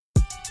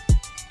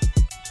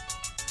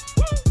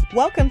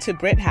Welcome to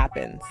Brit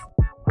Happens.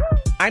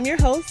 I'm your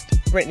host,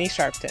 Brittany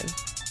Sharpton.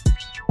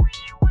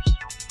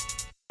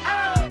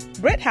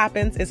 Brit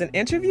Happens is an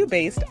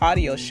interview-based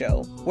audio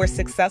show where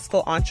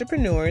successful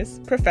entrepreneurs,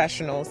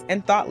 professionals,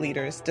 and thought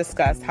leaders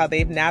discuss how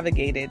they've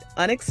navigated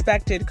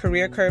unexpected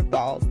career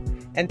curveballs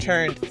and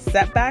turned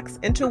setbacks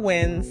into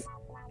wins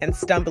and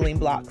stumbling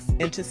blocks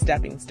into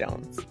stepping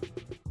stones.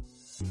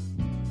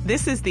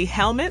 This is the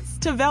Helmets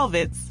to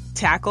Velvets,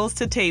 Tackles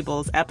to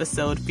Tables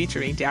episode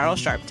featuring Daryl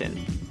Sharpton.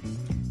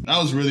 That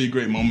was really a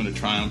great moment of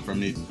triumph for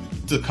me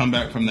to come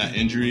back from that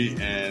injury,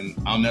 and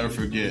I'll never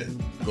forget,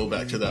 go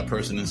back to that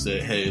person and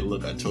say, hey,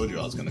 look, I told you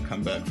I was going to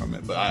come back from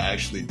it, but I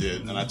actually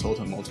did. And I told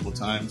him multiple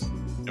times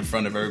in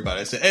front of everybody.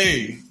 I said,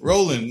 hey,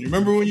 Roland, you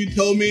remember when you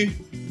told me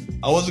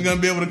I wasn't going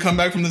to be able to come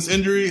back from this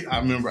injury? I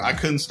remember I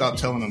couldn't stop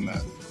telling him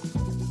that.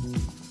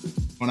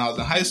 When I was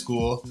in high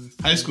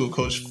school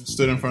coach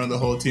stood in front of the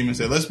whole team and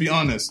said, let's be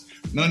honest,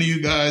 none of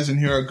you guys in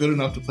here are good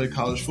enough to play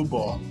college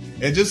football.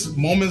 And just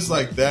moments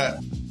like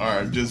that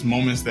are just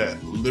moments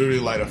that literally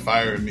light a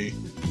fire in me.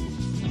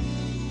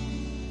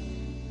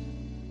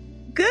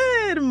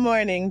 Good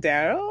morning,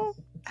 Daryl.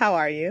 How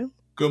are you?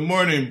 Good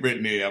morning,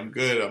 Brittany. I'm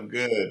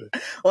good.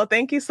 Well,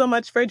 thank you so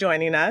much for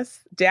joining us.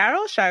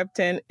 Daryl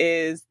Sharpton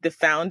is the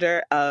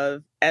founder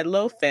of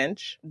Edlow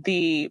Finch,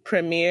 the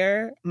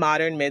premier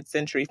modern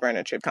mid-century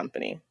furniture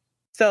company.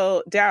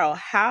 So, Daryl,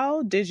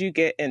 how did you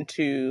get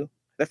into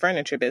the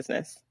furniture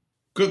business?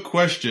 Good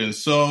question.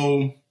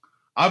 So,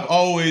 I've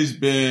always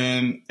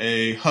been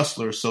a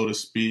hustler, so to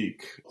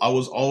speak. I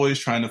was always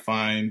trying to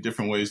find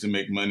different ways to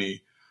make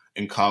money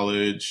in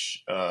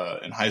college,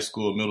 in high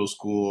school, middle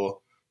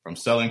school, from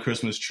selling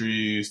Christmas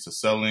trees to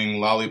selling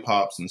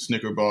lollipops and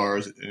Snicker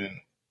bars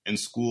in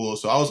school.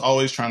 So I was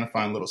always trying to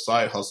find little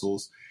side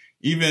hustles.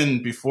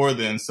 Even before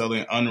then,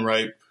 selling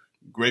unripe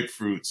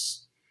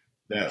grapefruits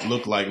that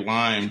looked like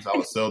limes. I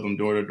would sell them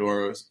door to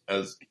door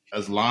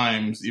as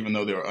limes, even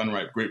though they were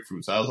unripe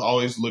grapefruits. I was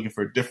always looking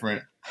for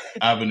different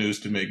avenues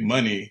to make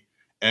money.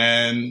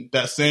 And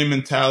that same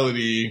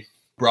mentality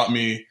brought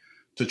me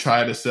to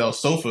try to sell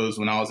sofas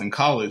when I was in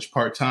college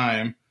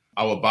part-time.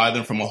 I would buy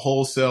them from a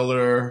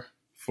wholesaler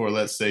for,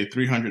 let's say,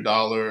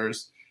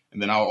 $300.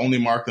 And then I would only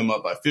mark them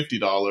up by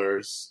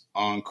 $50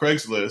 on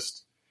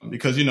Craigslist.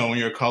 Because, you know, when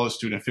you're a college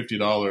student,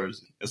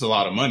 $50 is a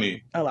lot of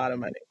money. A lot of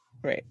money,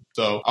 right.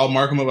 So I'll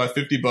mark them up by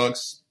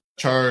 $50,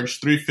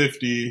 charge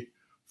 $350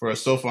 for a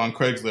sofa on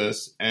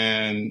Craigslist.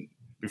 And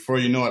before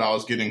you know it, I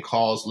was getting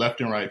calls left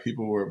and right.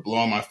 People were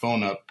blowing my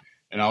phone up.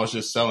 And I was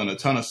just selling a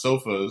ton of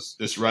sofas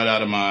just right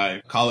out of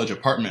my college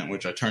apartment,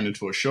 which I turned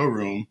into a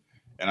showroom.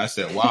 And I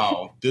said,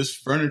 wow, this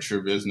furniture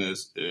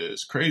business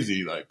is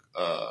crazy. Like,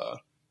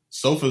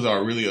 sofas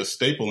are really a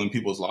staple in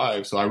people's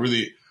lives. So I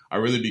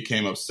really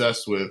became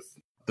obsessed with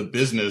the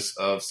business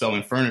of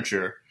selling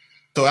furniture.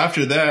 So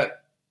after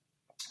that,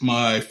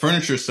 my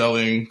furniture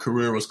selling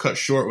career was cut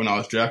short when I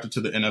was drafted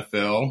to the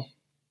NFL,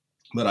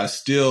 but I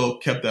still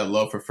kept that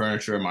love for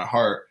furniture in my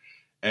heart.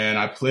 And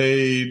I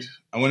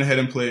went ahead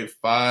and played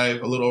a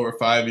little over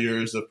 5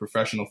 years of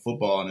professional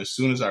football. And as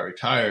soon as I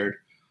retired,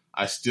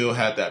 I still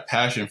had that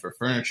passion for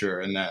furniture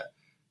and that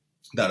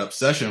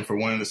obsession for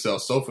wanting to sell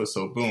sofas.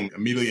 So boom,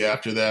 immediately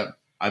after that,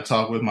 I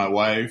talked with my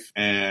wife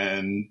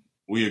and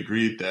we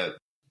agreed that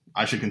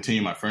I should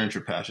continue my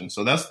furniture passion.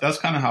 So that's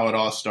kind of how it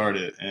all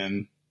started.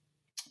 And,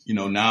 you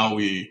know, now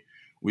we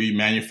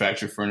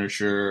manufacture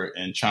furniture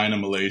in China,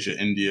 Malaysia,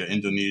 India,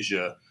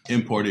 Indonesia,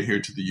 import it here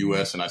to the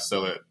U.S., and I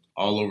sell it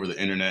all over the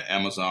internet,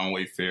 Amazon,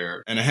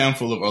 Wayfair, and a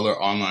handful of other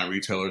online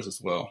retailers as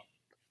well.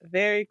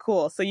 Very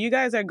cool. So you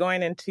guys are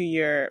going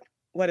into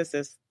what is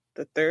this,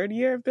 the third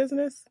year of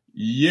business?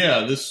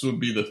 Yeah, this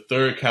would be the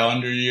third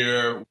calendar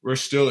year. We're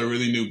still a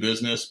really new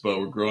business, but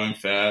we're growing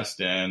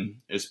fast and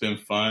it's been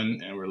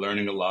fun and we're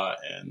learning a lot.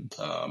 And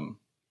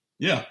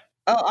yeah.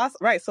 Oh, awesome.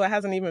 Right. So it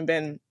hasn't even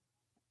been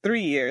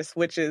 3 years,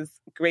 which is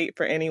great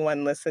for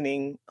anyone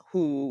listening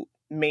who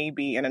may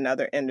be in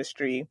another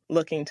industry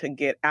looking to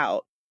get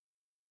out.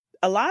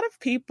 A lot of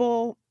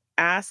people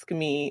ask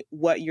me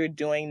what you're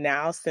doing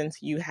now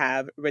since you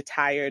have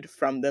retired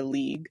from the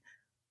league,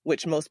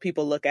 which most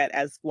people look at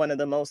as one of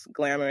the most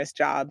glamorous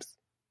jobs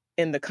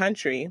in the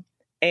country.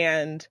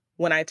 And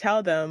when I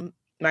tell them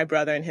my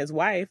brother and his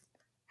wife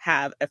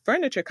have a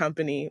furniture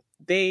company,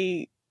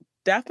 they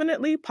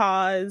definitely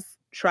pause,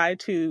 try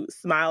to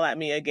smile at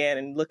me again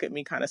and look at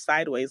me kind of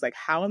sideways, like,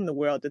 how in the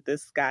world did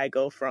this guy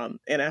go from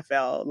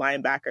NFL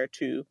linebacker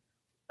to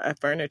a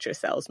furniture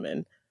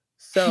salesman?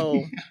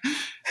 So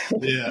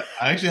yeah,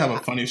 I actually have a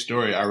funny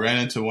story. I ran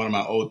into one of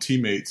my old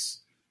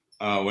teammates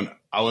when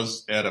I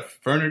was at a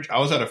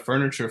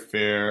furniture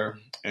fair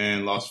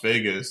in Las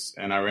Vegas,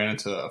 and I ran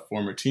into a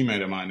former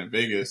teammate of mine in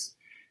Vegas,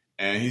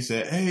 and he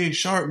said, "Hey,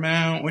 Sharp,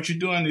 man, what you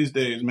doing these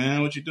days, man?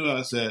 What you doing?"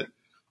 I said,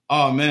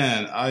 "Oh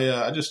man,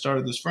 I just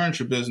started this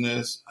furniture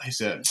business." He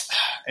said,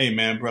 "Hey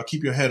man, bro,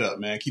 keep your head up,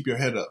 man. Keep your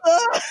head up."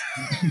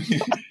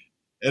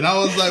 And I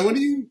was like, "What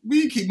do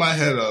you keep my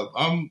head up?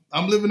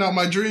 I'm living out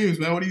my dreams,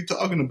 man. What are you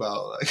talking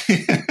about?" Like,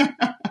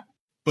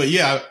 But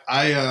yeah,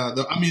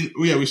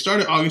 we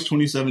started August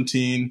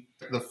 2017.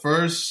 The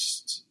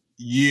first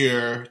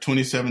year,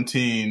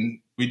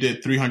 2017, we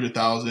did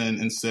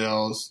 300,000 in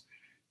sales.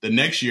 The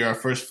next year, our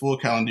first full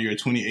calendar year,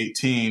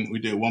 2018, we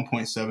did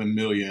 1.7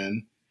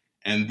 million.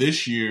 And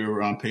this year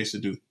we're on pace to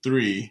do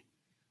 3.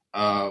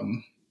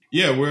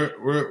 Yeah,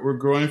 we're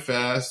growing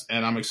fast,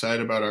 and I'm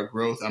excited about our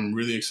growth. I'm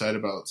really excited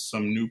about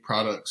some new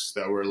products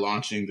that we're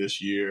launching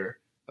this year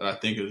that I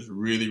think is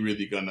really,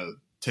 really gonna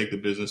take the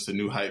business to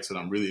new heights that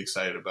I'm really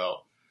excited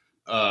about.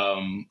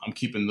 I'm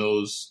keeping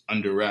those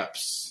under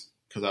wraps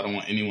because I don't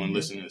want anyone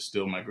listening to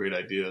steal my great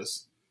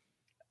ideas.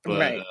 But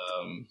Right.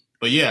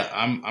 But yeah,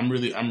 I'm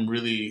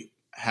really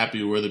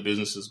happy where the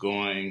business is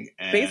going.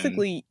 And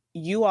basically,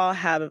 you all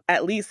have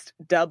at least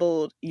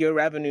doubled your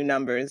revenue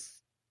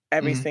numbers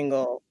every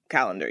single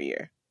calendar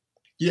year.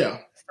 Yeah.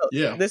 So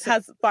Yeah. this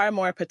has far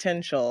more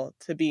potential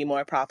to be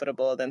more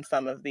profitable than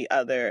some of the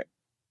other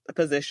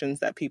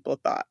positions that people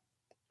thought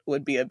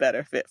would be a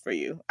better fit for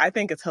you. I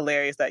think it's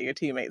hilarious that your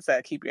teammates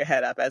said, keep your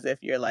head up, as if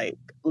you're like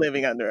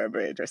living under a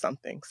bridge or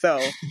something. So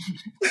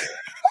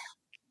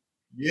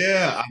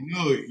yeah, I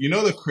know. You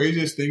know, the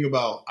craziest thing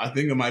about, I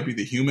think it might be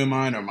the human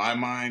mind or my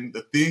mind,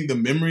 the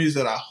memories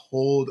that I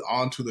hold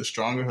on to the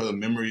stronger are the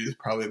memories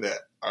probably that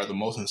are the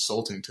most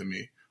insulting to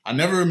me. I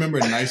never remember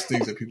nice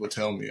things that people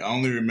tell me. I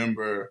only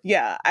remember.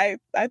 Yeah, I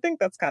think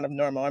that's kind of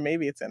normal, or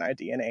maybe it's in our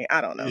DNA.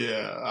 I don't know.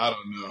 Yeah, I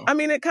don't know. I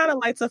mean, it kind of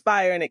lights a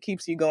fire and it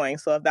keeps you going.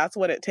 So if that's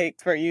what it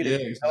takes for you to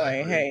keep exactly.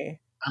 going, hey.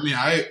 I mean,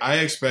 I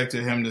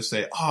expected him to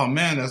say, "Oh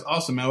man, that's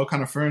awesome, man! What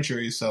kind of furniture are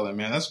you selling,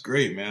 man? That's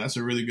great, man. That's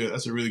a really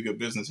good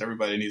business.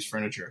 Everybody needs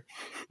furniture."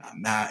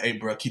 Nah, hey,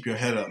 bro, keep your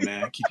head up,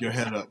 man. Keep your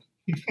head up.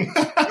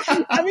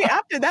 I mean,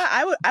 after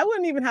that, I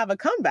wouldn't even have a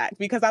comeback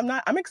because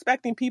I'm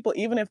expecting people,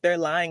 even if they're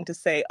lying, to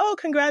say, "Oh,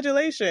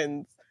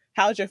 congratulations.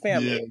 How's your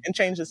family?" and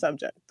change the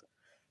subject.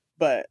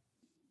 But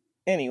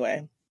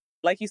anyway,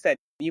 like you said,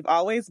 you've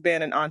always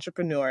been an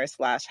entrepreneur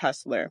 /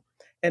 hustler.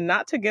 And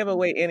not to give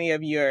away any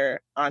of your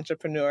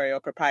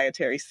entrepreneurial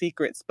proprietary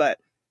secrets, but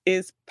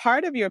is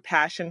part of your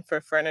passion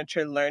for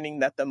furniture learning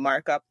that the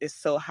markup is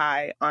so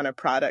high on a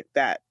product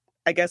that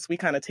I guess we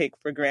kind of take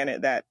for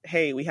granted that,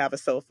 hey, we have a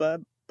sofa,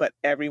 but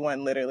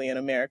everyone literally in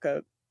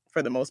America,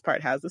 for the most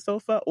part, has a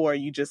sofa, or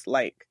you just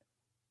like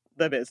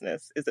the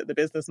business? Is it the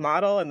business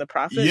model and the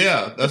profit?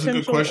 Yeah, that's a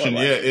good question.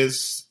 Yeah,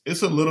 it's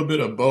a little bit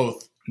of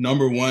both.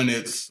 Number one,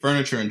 it's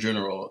furniture in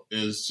general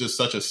is just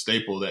such a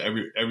staple that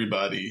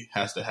everybody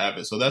has to have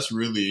it. So that's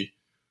really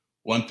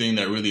one thing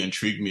that really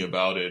intrigued me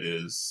about it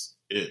is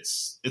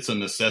it's a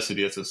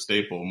necessity. It's a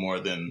staple more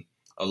than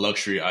a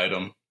luxury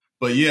item.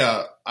 But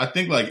yeah, I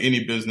think like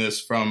any business,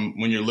 from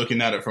when you're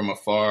looking at it from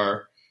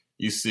afar,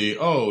 you see,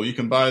 oh, you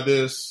can buy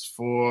this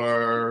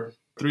for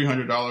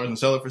 $300 and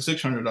sell it for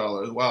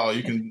 $600. Wow,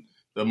 you can.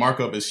 The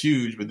markup is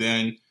huge, but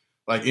then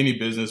like any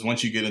business,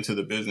 once you get into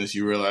the business,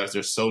 you realize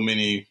there's so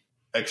many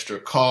extra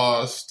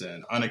costs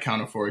and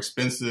unaccounted for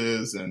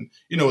expenses. And,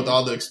 you know, with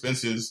all the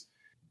expenses,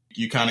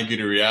 you kind of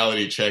get a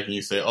reality check and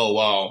you say, oh,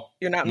 wow.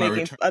 You're not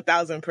making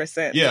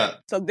 1,000%. Yeah.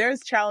 So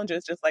there's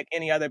challenges just like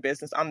any other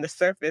business. On the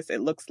surface, it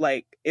looks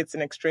like it's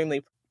an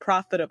extremely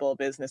profitable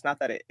business. Not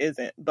that it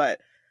isn't, but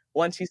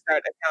once you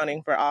start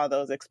accounting for all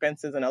those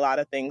expenses and a lot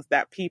of things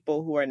that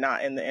people who are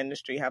not in the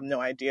industry have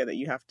no idea that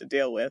you have to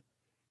deal with.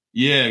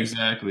 Yeah,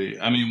 exactly.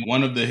 I mean,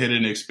 one of the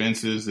hidden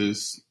expenses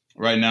is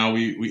right now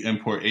we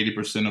import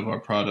 80% of our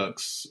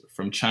products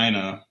from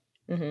China.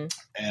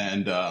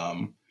 And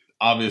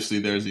obviously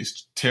there's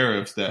these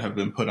tariffs that have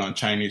been put on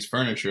Chinese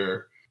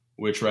furniture,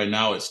 which right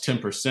now it's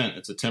 10%.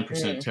 It's a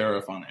 10%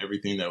 tariff on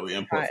everything that we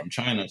import from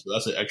China. So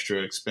that's an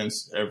extra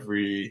expense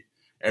every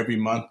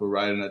month. We're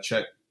writing a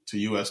check to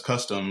U.S.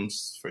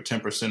 Customs for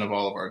 10% of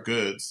all of our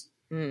goods.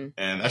 And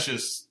that's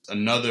just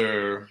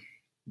another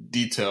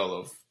detail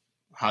of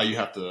how you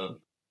have to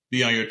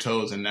be on your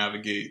toes and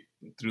navigate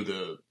through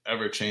the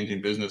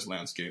ever-changing business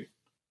landscape.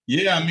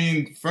 Yeah, I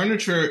mean,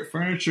 furniture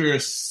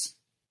is,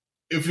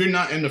 if you're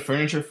not into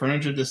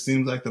furniture just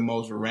seems like the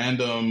most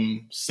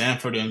random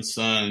Sanford and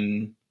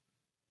Son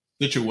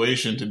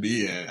situation to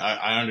be in.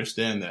 I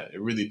understand that.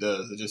 It really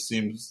does. It just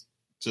seems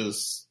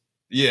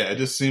it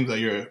just seems like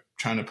you're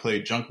trying to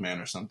play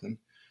Junkman or something.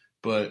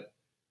 But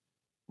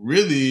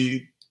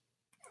really,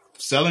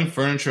 selling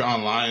furniture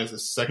online is the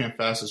second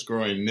fastest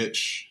growing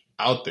niche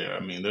out there. I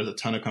mean, there's a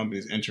ton of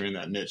companies entering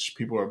that niche.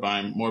 People are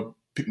buying more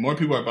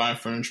people are buying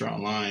furniture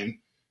online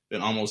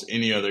than almost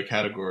any other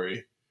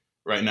category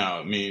right now.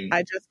 I mean,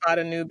 I just bought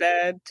a new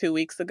bed 2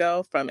 weeks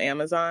ago from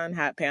Amazon,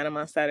 had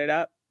Panama set it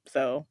up.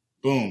 So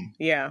boom.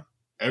 Yeah.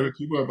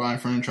 People are buying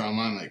furniture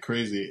online like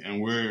crazy.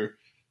 And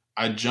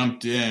I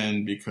jumped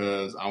in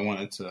because I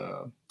wanted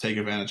to take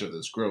advantage of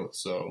this growth.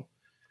 So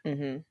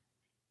it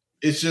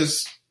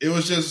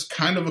was just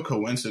kind of a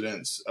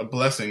coincidence, a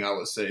blessing, I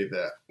would say,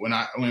 that when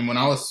I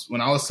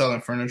was selling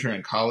furniture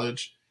in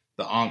college,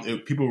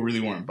 people really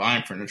weren't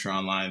buying furniture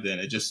online then.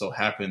 It just so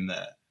happened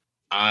that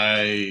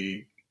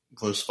I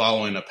was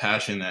following a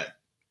passion that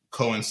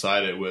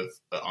coincided with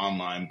the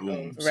online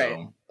boom.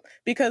 Right.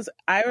 Because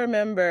I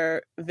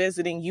remember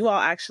visiting, you all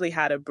actually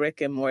had a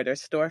brick and mortar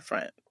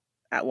storefront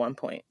at one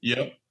point. Yep,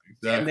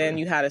 And then exactly.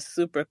 you had a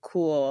super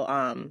cool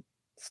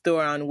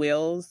store on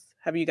wheels.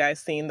 Have you guys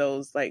seen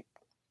those like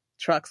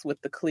trucks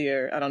with the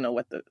clear, I don't know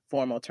what the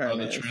formal Oh, term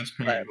the is, but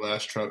transparent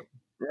glass truck.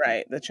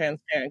 right, the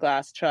transparent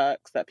glass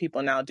trucks that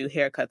people now do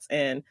haircuts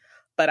in.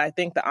 But I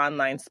think the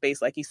online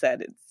space, like you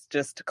said, it's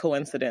just a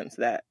coincidence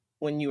that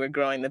when you were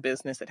growing the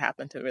business, it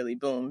happened to really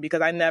boom.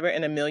 Because I never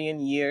in a million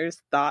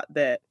years thought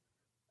that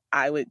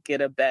I would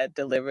get a bed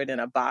delivered in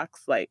a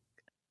box. Like,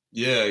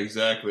 Yeah,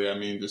 exactly. I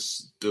mean,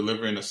 just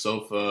delivering a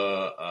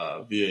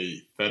sofa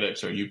via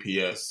FedEx or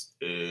UPS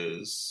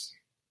is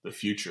the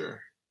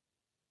future.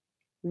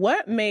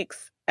 what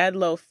makes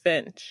Edlo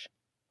Finch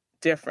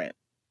different?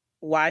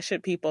 Why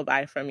should people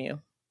buy from you?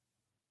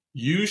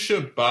 You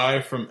should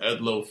buy from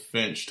Edlo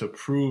Finch to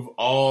prove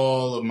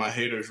all of my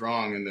haters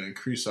wrong and to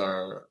increase Hey,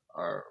 our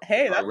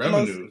that's the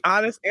most revenues.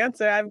 honest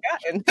answer I've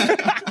gotten.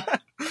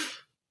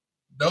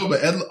 No,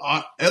 but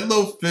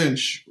Edlo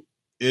Finch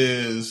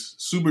is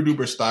super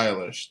duper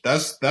stylish.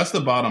 That's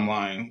the bottom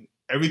line.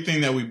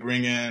 Everything that we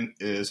bring in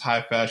is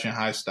high fashion,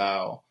 high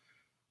style.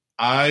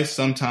 I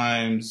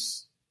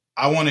sometimes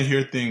I want to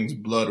hear things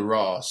blood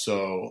raw,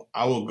 so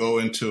I will go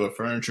into a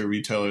furniture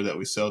retailer that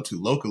we sell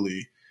to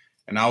locally,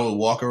 and I will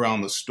walk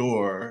around the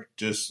store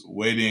just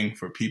waiting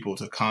for people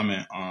to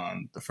comment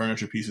on the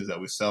furniture pieces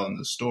that we sell in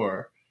the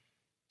store,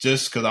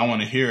 just because I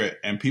want to hear it.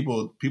 And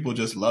people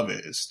just love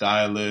it. It's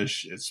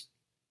stylish. It's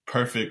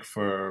perfect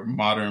for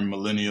modern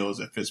millennials.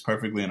 It fits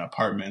perfectly in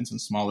apartments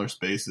and smaller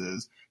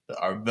spaces.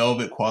 Our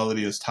velvet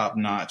quality is top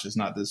notch. It's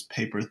not this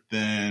paper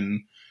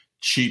thin,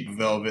 cheap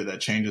velvet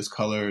that changes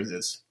colors.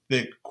 It's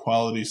thick,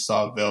 quality,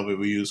 soft velvet.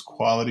 We use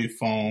quality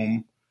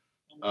foam.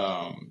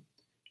 Um,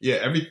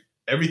 yeah,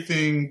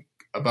 everything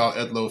about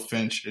Edlo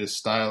Finch is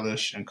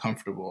stylish and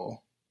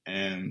comfortable,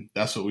 and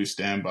that's what we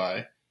stand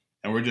by.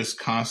 And we're just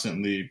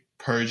constantly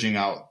purging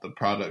out the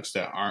products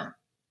that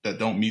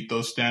don't meet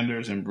those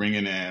standards and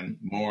bringing in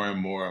more and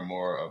more and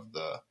more of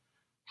the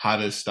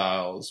hottest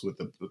styles with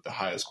the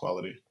highest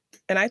quality.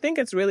 And I think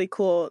it's really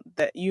cool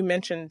that you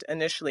mentioned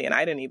initially, and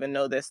I didn't even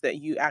know this, that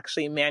you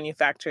actually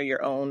manufacture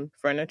your own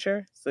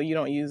furniture. So you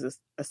don't use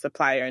a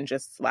supplier and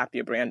just slap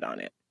your brand on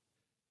it.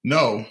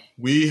 No,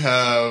 we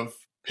have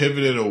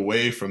pivoted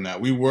away from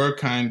that. We were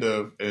kind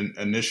of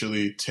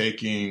initially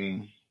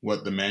taking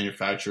what the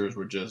manufacturers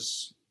were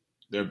just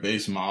their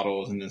base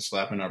models and then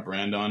slapping our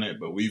brand on it,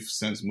 but we've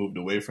since moved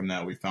away from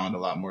that. We found a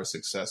lot more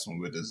success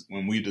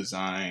when we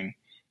design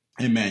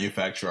and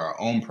manufacture our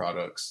own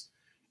products,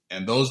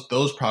 and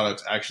those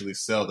products actually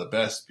sell the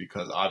best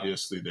because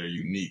obviously they're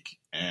unique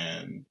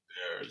and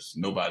there's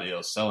nobody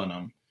else selling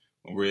them.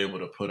 When we're able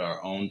to put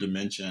our own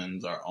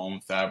dimensions, our own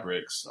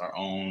fabrics, our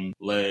own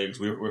legs,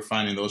 we're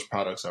finding those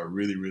products are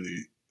really, really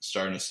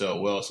starting to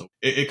sell well. So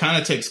it kind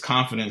of takes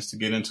confidence to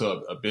get into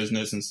a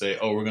business and say,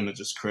 oh, we're going to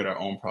just create our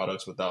own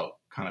products without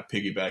kind of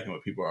piggybacking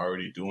what people are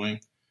already doing.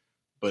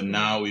 But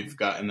now we've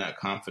gotten that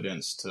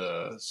confidence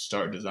to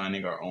start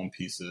designing our own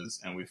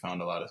pieces, and we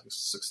found a lot of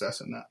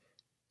success in that.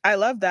 I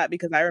love that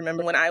because I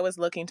remember when I was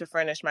looking to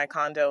furnish my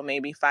condo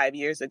maybe 5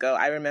 years ago,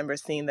 I remember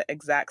seeing the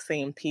exact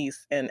same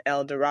piece in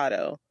El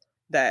Dorado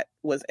that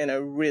was in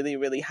a really,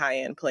 really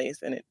high-end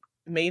place. And it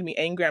made me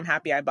angry. I'm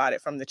happy I bought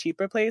it from the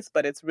cheaper place,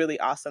 but it's really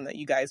awesome that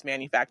you guys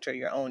manufacture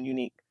your own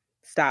unique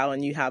style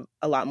and you have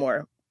a lot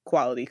more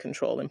quality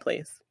control in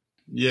place.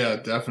 Yeah,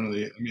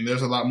 definitely. I mean,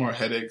 there's a lot more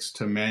headaches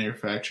to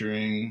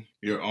manufacturing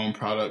your own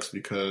products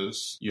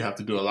because you have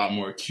to do a lot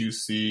more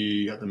QC.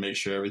 You have to make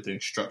sure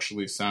everything's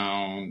structurally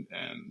sound.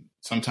 And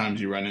sometimes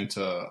you run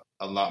into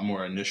a lot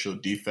more initial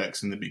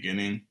defects in the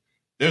beginning.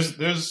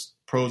 There's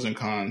pros and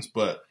cons,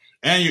 but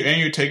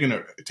you're taking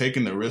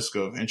the risk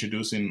of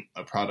introducing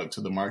a product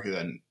to the market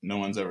that no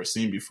one's ever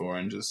seen before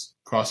and just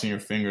crossing your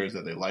fingers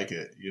that they like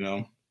it, you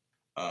know?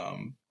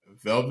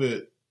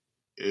 Velvet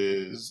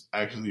is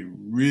actually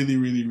really,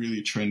 really,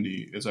 really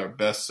trendy. It's our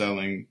best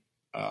selling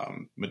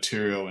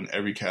material in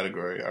every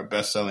category. Our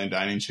best selling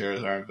dining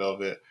chairs are in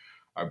velvet.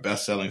 Our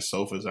best selling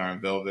sofas are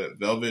in velvet.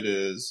 Velvet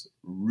is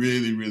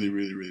really, really,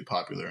 really, really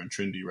popular and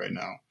trendy right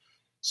now.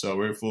 So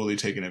we're fully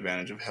taking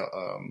advantage of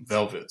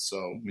velvet.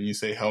 So when you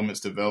say helmets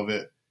to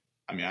velvet,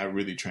 I mean, I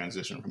really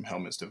transitioned from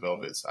helmets to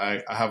velvets.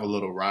 I have a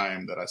little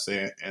rhyme that I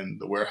say in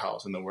the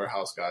warehouse, and the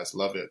warehouse guys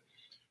love it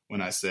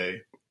when I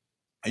say,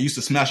 I used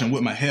to smash them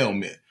with my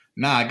helmet.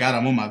 Now I got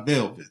them on my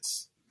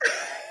velvets.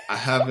 I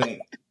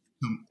haven't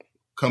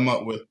come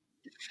up with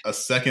a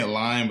second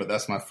line, but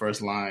that's my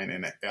first line,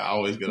 and I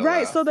always get a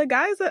Right. laugh. So the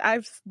guys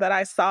that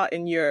I saw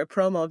in your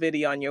promo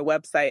video on your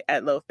website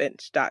at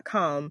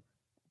lowfinch.com,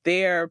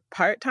 they're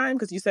part-time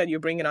because you said you're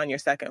bringing on your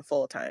second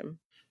full-time.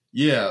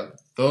 Yeah,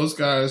 those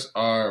guys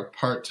are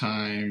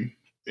part-time.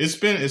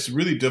 It's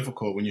really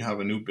difficult when you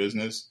have a new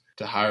business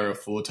to hire a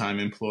full-time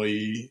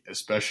employee,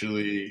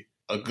 especially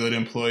a good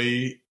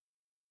employee.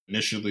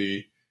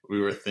 Initially, we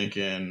were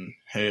thinking,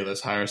 hey,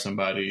 let's hire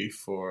somebody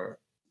for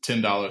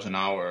 $10 an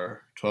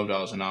hour,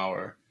 $12 an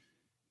hour.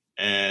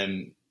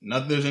 And not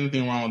that there's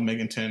anything wrong with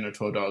making $10 or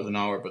 $12 an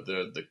hour, but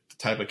the the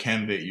type of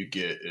candidate you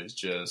get is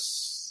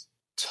just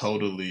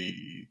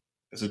totally,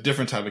 it's a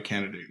different type of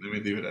candidate. Let me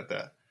leave it at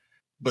that.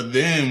 But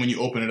then when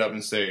you open it up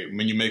and say,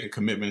 when you make a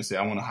commitment and say,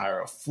 I want to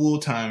hire a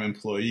full-time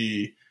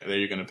employee that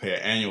you're going to pay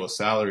an annual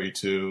salary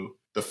to,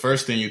 the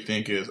first thing you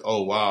think is,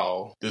 oh,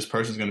 wow, this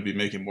person's going to be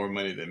making more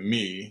money than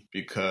me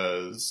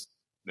because,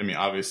 I mean,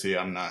 obviously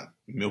I'm not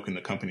milking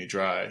the company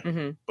dry,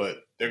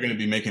 but they're going to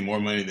be making more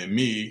money than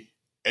me.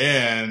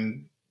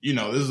 And, you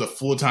know, this is a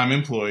full-time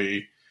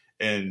employee.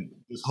 And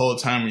this whole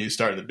time when you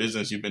start the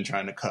business, you've been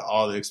trying to cut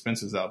all the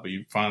expenses out, but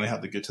you finally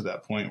have to get to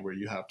that point where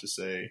you have to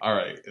say, all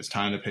right, it's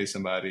time to pay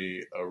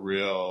somebody a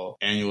real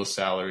annual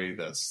salary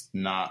that's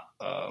not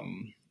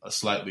a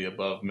slightly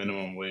above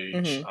minimum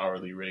wage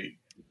hourly rate.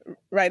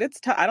 Right.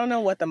 It's I don't know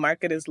what the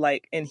market is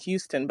like in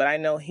Houston, but I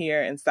know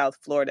here in South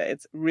Florida,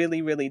 it's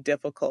really, really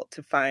difficult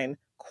to find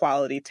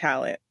quality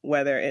talent,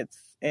 whether it's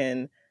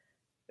in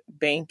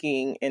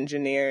banking,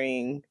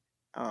 engineering,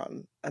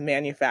 a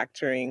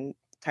manufacturing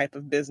type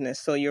of business.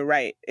 So you're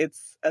right.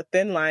 It's a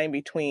thin line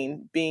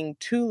between being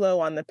too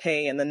low on the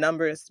pay and the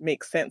numbers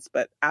make sense,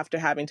 but after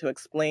having to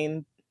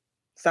explain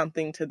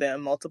something to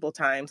them multiple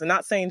times, and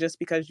not saying just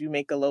because you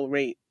make a low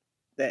rate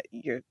that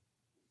you're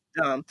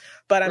dumb,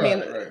 but I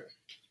mean,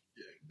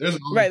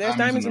 Right. There's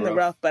diamonds in the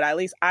rough, but at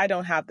least I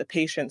don't have the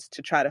patience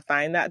to try to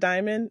find that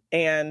diamond.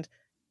 And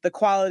the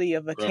quality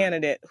of a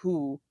candidate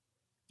who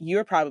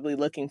you're probably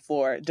looking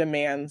for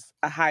demands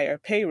a higher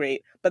pay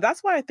rate. But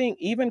that's why I think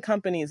even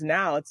companies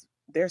now,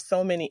 there's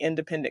so many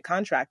independent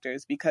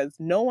contractors because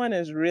no one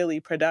is really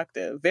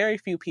productive. Very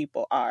few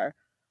people are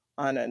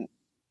on an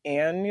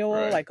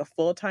annual, like a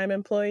full-time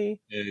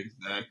employee.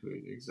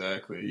 Exactly.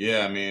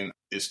 Yeah, I mean,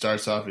 it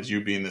starts off as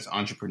you being this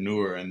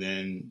entrepreneur, and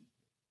then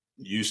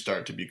you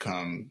start to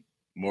become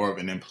more of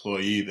an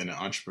employee than an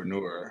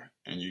entrepreneur,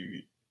 and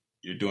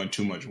you're doing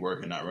too much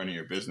work and not running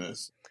your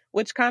business.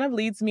 Which kind of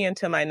leads me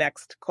into my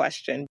next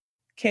question.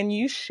 Can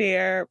you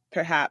share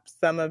perhaps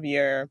some of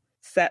your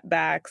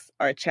setbacks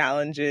or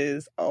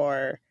challenges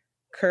or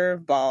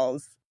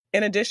curveballs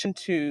in addition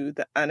to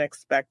the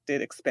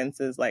unexpected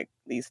expenses like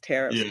these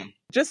tariffs? Yeah.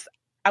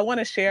 I want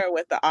to share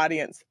with the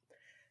audience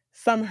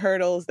some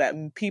hurdles that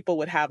people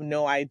would have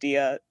no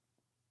idea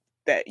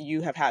that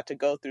you have had to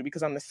go through,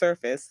 because on the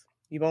surface,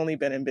 you've only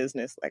been in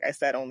business, like I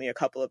said, only a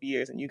couple of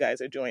years, and you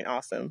guys are doing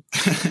awesome.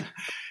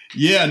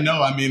 Yeah,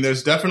 no, I mean,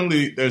 there's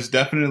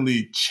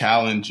definitely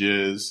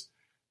challenges.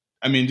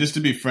 I mean, just to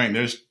be frank,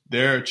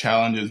 there are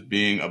challenges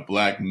being a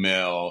Black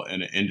male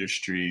in an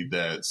industry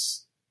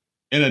that's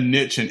in a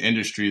niche and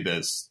industry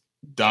that's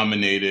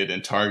dominated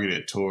and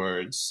targeted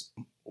towards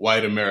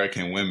white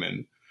American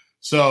women.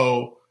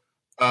 So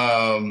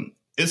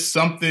it's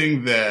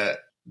something that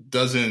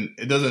doesn't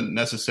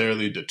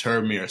necessarily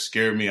deter me or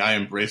scare me. I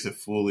embrace it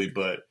fully.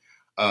 But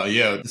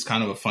yeah, it's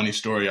kind of a funny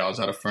story. I was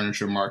at a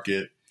furniture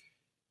market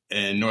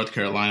in North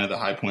Carolina, the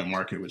High Point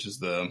market, which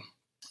is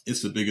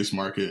it's the biggest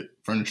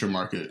furniture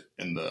market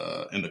in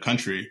the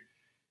country.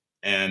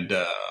 And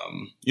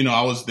you know,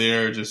 I was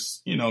there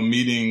just, you know,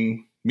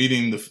 meeting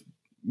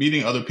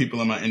other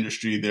people in my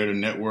industry there to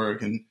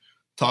network and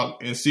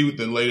talk and see what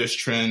the latest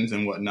trends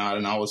and whatnot.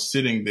 And I was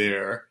sitting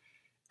there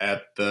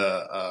at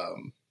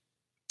the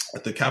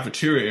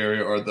cafeteria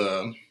area, or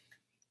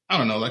I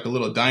don't know, like a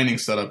little dining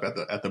setup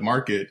at the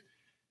market.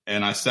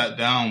 And I sat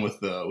down with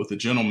the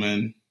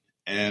gentleman,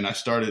 and I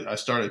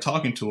started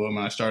talking to him,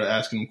 and I started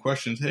asking him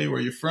questions. Hey, where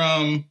are you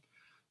from?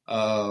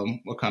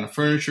 What kind of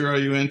furniture are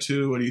you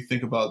into? What do you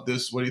think about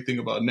this? What do you think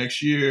about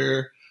next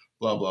year?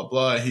 Blah, blah,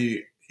 blah.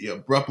 He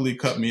abruptly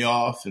cut me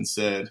off and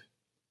said,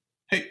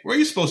 hey, where are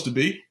you supposed to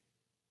be?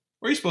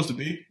 Where are you supposed to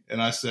be?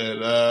 And I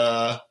said,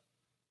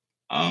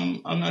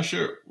 I'm not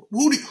sure.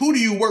 Who do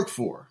you work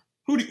for?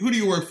 Who do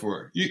you work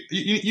for? You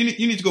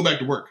need to go back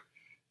to work.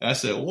 And I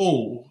said,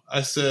 whoa.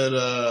 I said,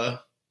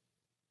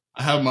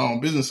 I have my own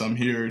business. I'm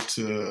here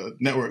to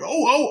network.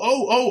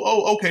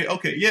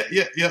 Okay.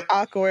 Yeah.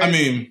 Awkward. I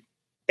mean,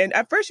 and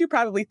at first you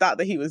probably thought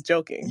that he was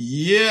joking.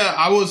 Yeah,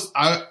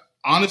 I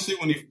honestly,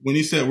 when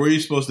he said, where are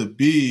you supposed to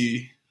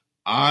be?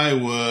 I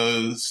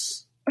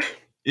was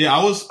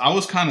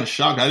kind of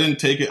shocked. I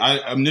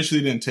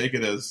initially didn't take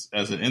it as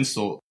an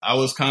insult. I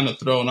was kind of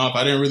thrown off.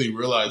 I didn't really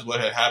realize what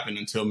had happened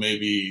until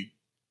maybe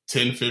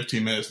 10,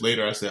 15 minutes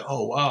later. I said,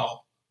 oh,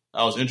 wow,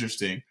 that was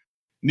interesting.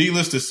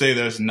 Needless to say,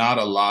 there's not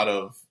a lot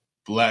of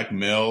Black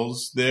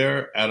males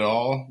there at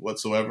all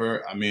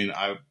whatsoever. I mean,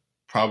 I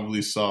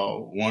probably saw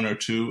one or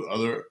two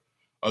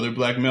other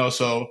Black males.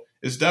 So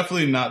it's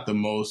definitely not the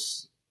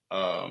most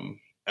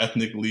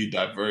ethnically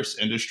diverse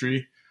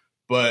industry,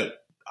 but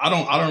I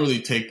don't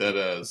really take that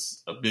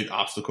as a big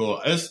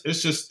obstacle.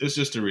 It's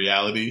just a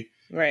reality.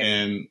 Right.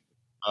 And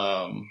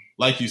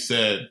like you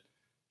said,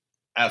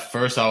 at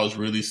first I was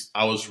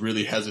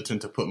really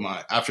hesitant to put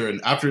after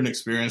an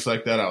experience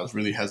like that, I was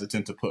really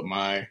hesitant to put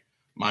my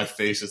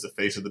face as the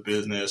face of the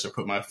business or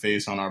put my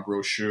face on our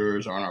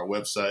brochures or on our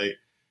website,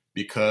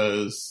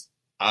 because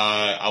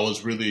I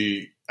was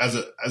really, as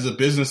a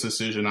business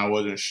decision, I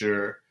wasn't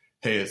sure,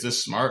 hey, is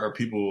this smart? Are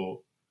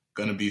people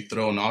going to be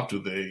thrown off? Do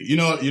they, you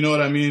know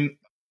what I mean?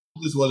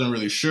 just wasn't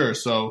really sure.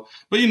 So,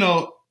 but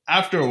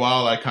after a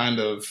while, I kind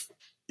of,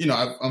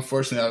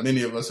 unfortunately,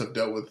 many of us have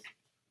dealt with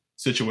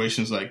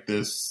situations like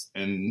this,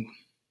 and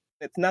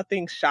it's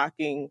nothing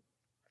shocking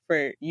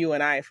for you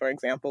and I, for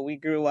example. We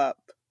grew up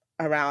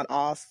around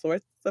all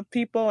sorts of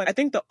people. And I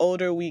think the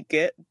older we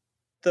get,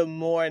 the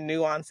more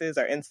nuances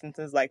or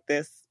instances like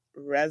this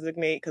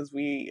resonate because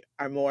we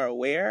are more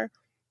aware.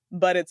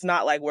 But it's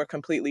not like we're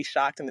completely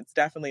shocked. And it's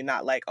definitely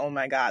not like, oh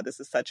my God, this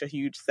is such a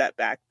huge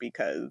setback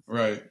because,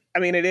 right. I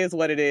mean, it is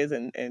what it is.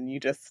 And you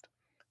just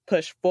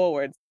push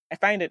forward. I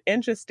find it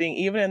interesting,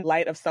 even in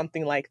light of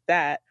something like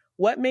that,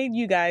 what made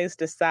you guys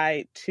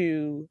decide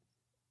to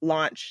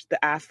launch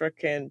the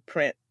African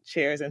print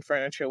chairs and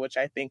furniture, which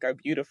I think are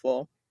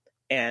beautiful?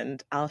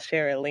 And I'll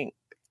share a link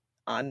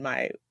on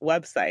my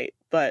website.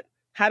 But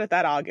how did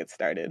that all get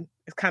started?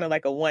 It's kind of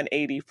like a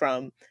 180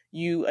 from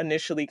you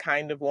initially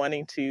kind of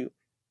wanting to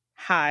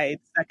hide,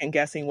 second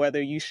guessing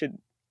whether you should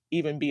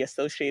even be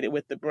associated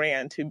with the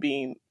brand, to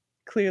being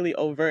clearly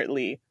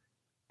overtly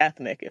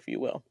ethnic, if you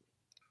will.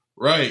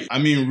 Right. I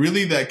mean,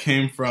 really, that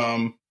came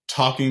from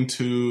talking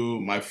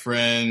to my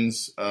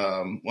friends.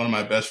 One of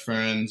my best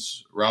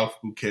friends, Ralph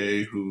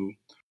Bouquet, who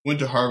went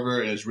to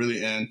Harvard and is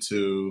really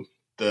into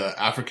the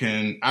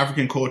African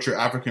culture,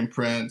 African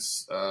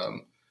prints,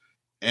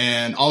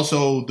 and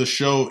also the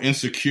show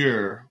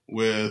Insecure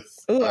with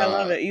I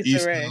love it,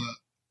 Issa Rae.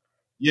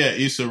 Yeah,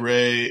 Issa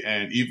Rae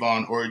and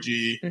Yvonne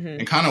Orji,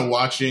 and kind of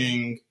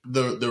watching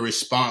the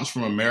response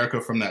from America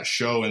from that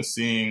show and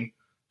seeing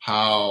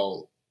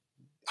how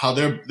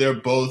they're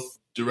both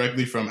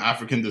directly from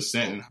African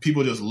descent, and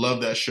people just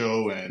love that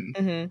show.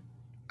 And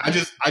I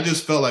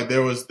just felt like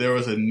there was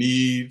a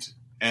need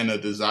and a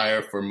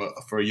desire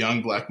for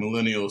young Black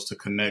millennials to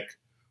connect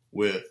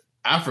with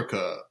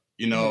Africa,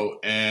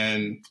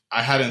 and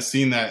I hadn't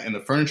seen that in the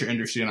furniture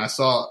industry, and I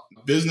saw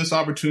business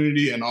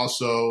opportunity and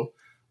also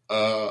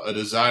a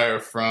desire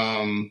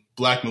from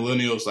Black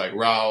millennials like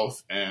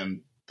Ralph and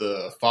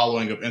the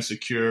following of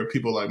Insecure,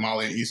 people like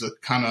Molly and Issa,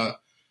 kind of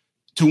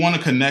to want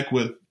to connect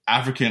with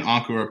African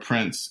Ankara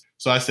prints.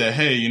 So I said,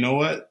 hey, you know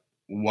what?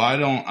 Why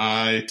don't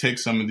I take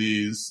some of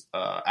these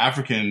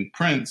African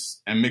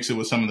prints and mix it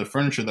with some of the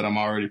furniture that I'm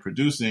already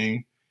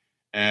producing,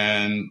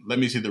 and let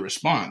me see the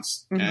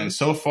response. And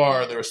so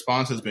far, the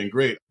response has been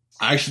great.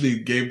 I actually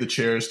gave the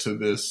chairs to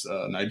this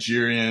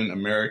Nigerian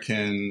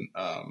American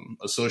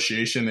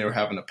association. They were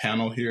having a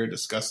panel here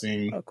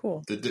discussing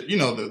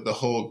the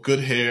whole good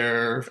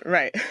hair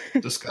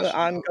discussion. The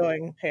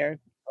ongoing hair.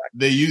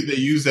 They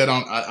use that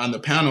on the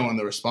panel, and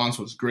the response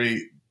was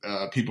great.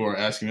 People are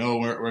asking,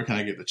 where can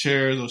I get the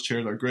chairs? Those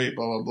chairs are great,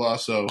 blah, blah, blah.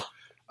 So,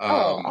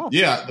 awesome.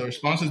 Yeah, the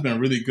response has been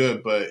really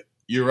good, but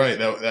you're right.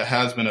 That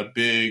has been a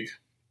big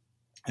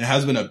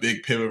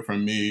pivot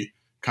from me,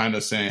 kind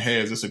of saying, hey,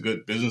 is this a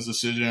good business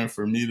decision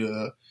for me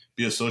to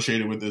be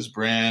associated with this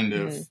brand?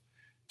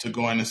 To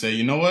go in and say,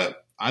 you know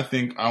what? I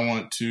think I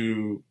want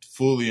to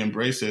fully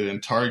embrace it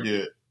and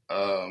target,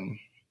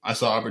 I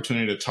saw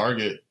opportunity to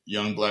target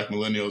young Black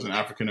millennials and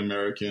African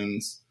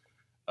Americans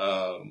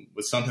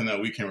with something that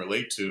we can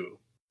relate to.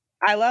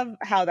 I love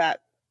how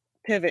that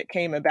pivot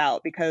came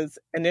about, because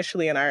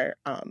initially in our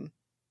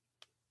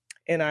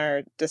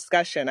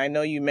discussion, I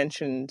know you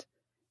mentioned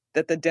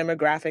that the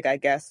demographic, I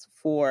guess,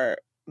 for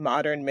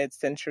modern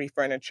mid-century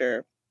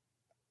furniture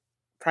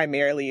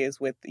primarily is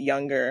with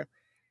younger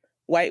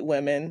white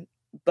women,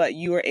 but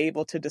you were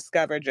able to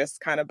discover just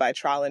kind of by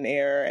trial and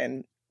error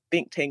and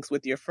think tanks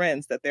with your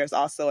friends that there's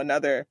also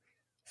another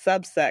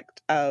subsect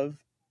of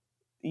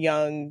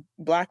young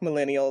Black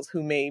millennials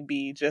who may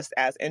be just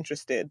as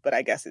interested, but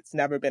I guess it's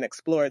never been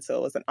explored. So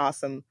it was an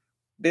awesome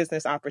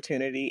business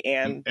opportunity.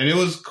 And it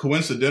was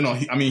coincidental.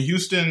 I mean,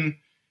 Houston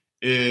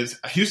has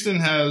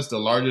the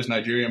largest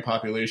Nigerian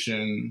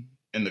population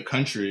in the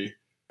country.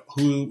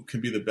 Who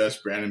could be the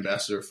best brand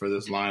ambassador for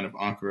this line of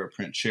Ankara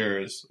print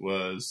chairs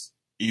was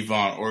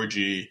Yvonne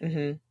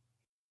Orji.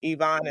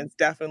 Yvonne is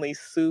definitely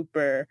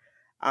super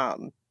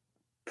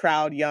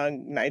proud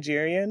young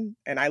Nigerian,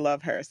 and I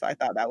love her. So I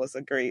thought that was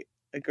a great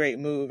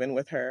move, and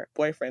with her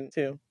boyfriend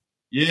too.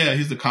 Yeah,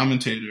 he's the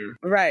commentator.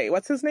 Right.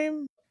 What's his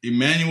name?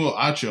 Emmanuel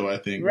Acho, I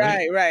think.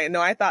 Right.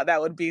 No, I thought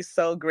that would be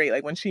so great.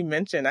 Like when she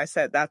mentioned, I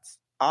said, that's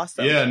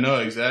awesome. Yeah, no,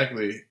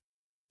 exactly.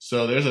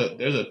 So there's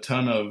a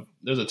ton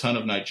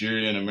of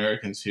Nigerian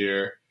Americans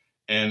here,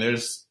 and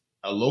there's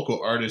a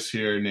local artist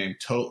here named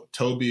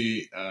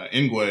Toby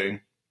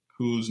Ingwe,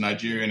 who's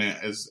Nigerian and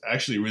is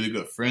actually really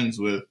good friends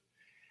with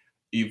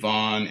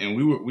Yvonne, and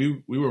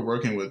we were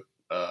working with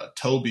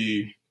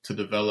Toby to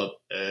develop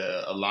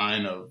a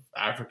line of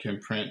African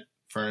print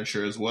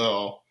furniture as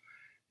well.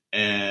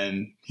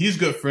 And he's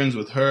good friends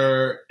with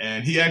her,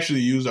 and he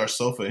actually used our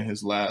sofa in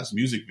his last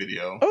music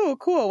video. Oh,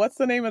 cool. What's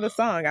the name of the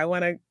song? I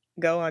want to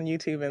go on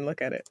YouTube and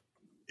look at it.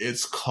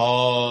 It's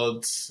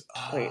called...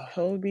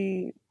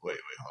 Toby... Wait,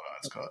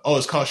 hold on.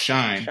 It's called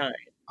Shine. Shine.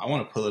 I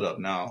want to pull it up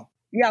now.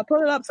 Yeah,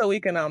 pull it up so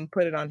we can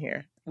put it on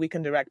here. We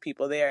can direct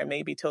people there, and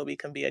maybe Toby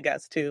can be a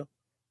guest too.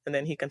 And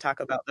then he can talk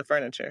about the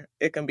furniture.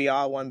 It can be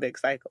all one big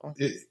cycle.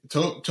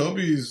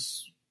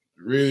 Toby's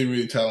Really,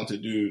 really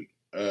talented dude.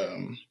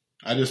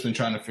 I just been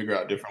trying to figure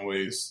out different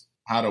ways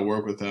how to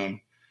work with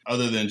him,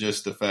 other than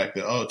just the fact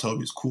that, oh,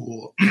 Toby's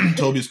cool.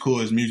 Toby's cool.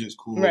 His music's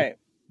cool. Right.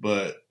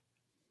 But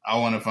I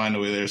want to find a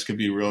way there could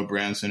be real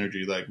brand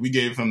synergy. Like, we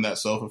gave him that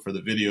sofa for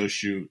the video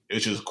shoot.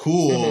 It's just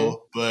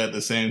cool, but at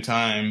the same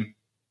time,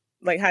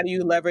 like, how do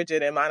you leverage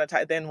it and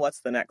monetize? Then what's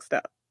the next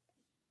step?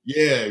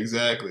 Yeah,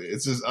 exactly.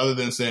 It's just, other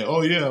than saying,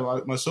 "Oh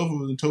yeah, my sofa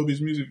was in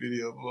Toby's music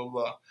video," blah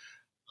blah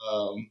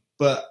blah.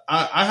 But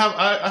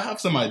I have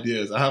some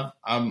ideas.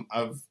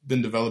 I've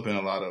been developing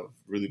a lot of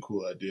really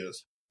cool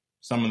ideas.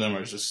 Some of them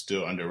are just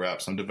still under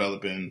wraps. I'm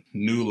developing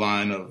new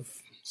line of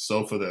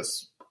sofa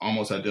that's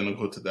almost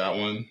identical to that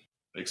one,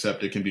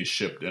 except it can be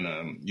shipped in a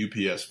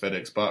UPS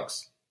FedEx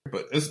box.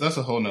 But that's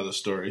a whole nother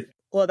story.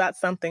 Well,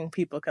 that's something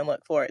people can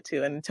look forward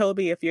to. And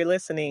Toby, if you're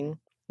listening,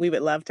 we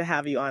would love to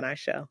have you on our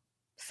show.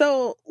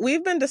 So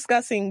we've been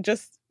discussing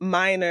just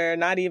minor,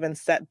 not even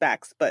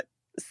setbacks, but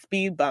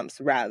speed bumps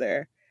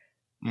rather.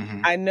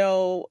 Mm-hmm. I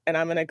know, and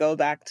I'm going to go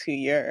back to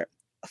your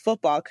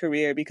football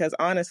career, because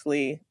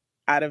honestly,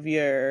 out of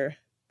your,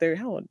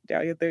 how old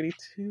are you,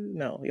 32?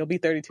 No, you'll be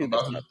 32 I'm this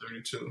about to month. be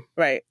 32.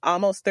 Right.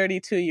 Almost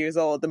 32 years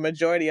old. The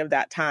majority of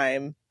that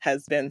time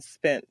has been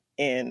spent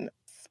in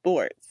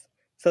sports.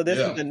 So this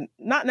is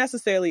not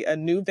necessarily a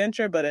new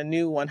venture, but a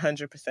new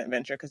 100%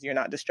 venture, because you're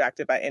not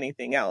distracted by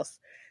anything else.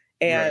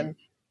 And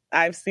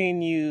I've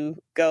seen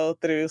you go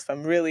through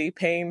some really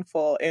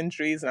painful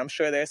injuries, and I'm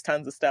sure there's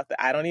tons of stuff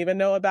that I don't even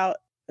know about.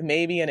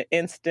 Maybe an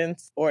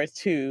instance or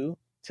two,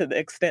 to the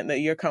extent that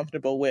you're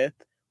comfortable with,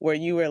 where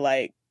you were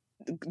like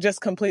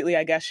just completely,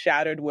 I guess,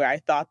 shattered where I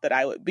thought that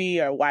I would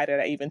be, or why did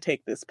I even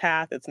take this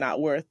path? It's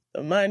not worth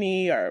the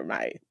money or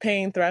my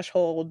pain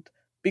threshold.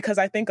 Because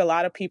I think a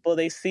lot of people,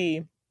 they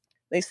see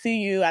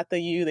you at the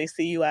U, they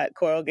see you at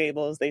Coral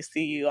Gables, they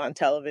see you on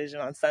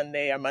television on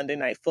Sunday or Monday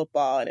Night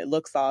Football, and it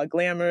looks all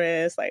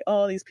glamorous, like,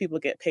 oh, these people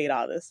get paid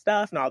all this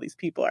stuff, and all these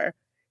people are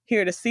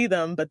here to see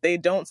them, but they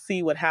don't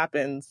see what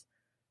happens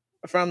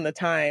from the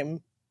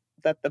time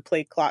that the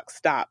play clock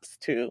stops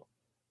to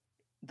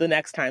the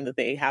next time that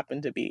they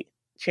happen to be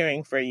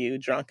cheering for you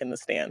drunk in the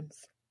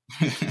stands.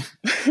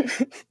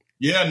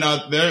 Yeah,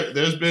 no,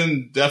 there's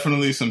been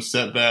definitely some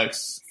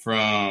setbacks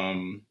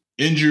from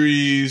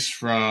injuries,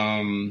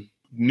 from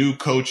new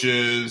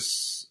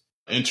coaches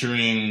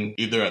entering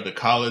either at the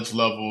college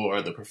level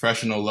or the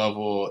professional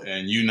level,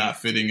 and you not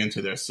fitting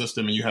into their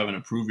system and you having to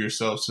prove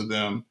yourselves to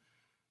them.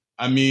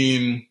 I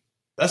mean,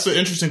 that's an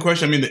interesting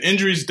question. I mean, the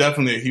injury is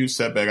definitely a huge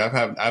setback.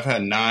 I've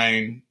had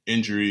 9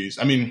 injuries.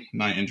 I mean,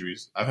 9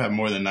 injuries. I've had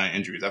more than 9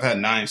 injuries. I've had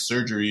 9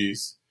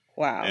 surgeries.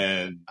 Wow.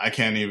 And I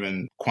can't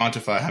even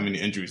quantify how many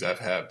injuries I've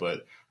had,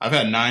 but I've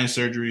had 9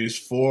 surgeries,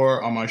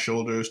 4 on my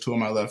shoulders, 2 on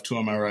my left, 2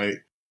 on my right,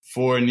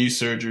 4 knee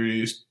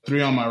surgeries,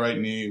 3 on my right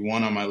knee,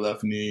 1 on my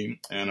left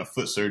knee, and a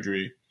foot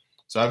surgery.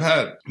 So I've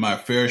had my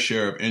fair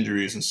share of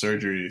injuries and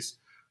surgeries,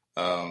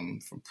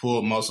 from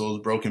pulled muscles,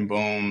 broken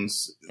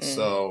bones.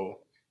 So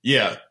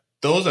yeah,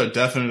 those are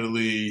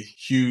definitely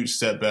huge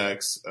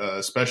setbacks,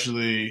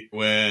 especially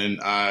when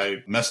I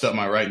messed up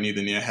my right knee.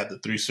 The knee I had the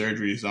 3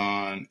 surgeries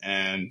on,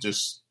 and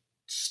just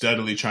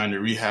steadily trying to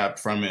rehab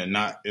from it,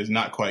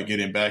 not quite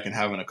getting back, and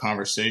having a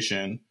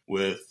conversation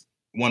with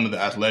one of the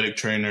athletic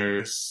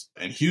trainers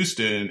in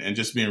Houston, and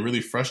just being really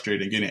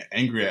frustrated and getting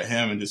angry at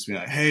him, and just being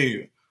like,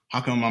 hey,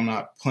 how come I'm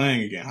not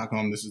playing again? How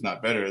come this is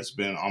not better? It's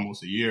been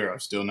almost a year. I'm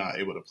still not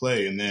able to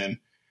play. And then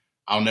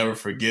I'll never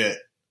forget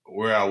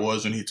where I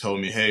was when he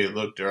told me, hey,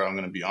 look, Daryl, I'm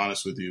going to be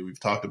honest with you. We've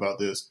talked about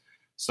this.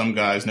 Some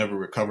guys never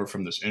recover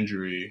from this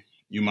injury.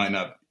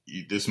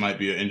 This might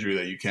be an injury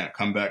that you can't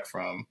come back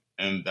from.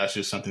 And that's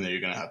just something that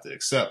you're going to have to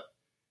accept.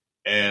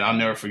 And I'll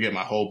never forget,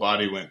 my whole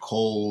body went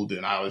cold,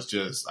 and I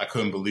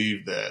couldn't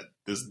believe that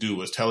this dude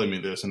was telling me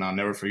this. And I'll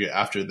never forget,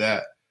 after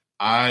that,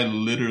 I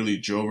literally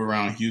drove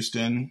around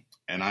Houston,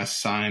 and I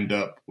signed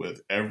up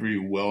with every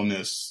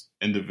wellness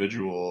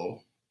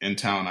individual in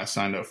town. I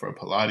signed up for a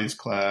Pilates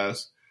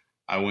class.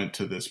 I went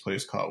to this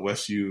place called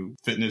Westview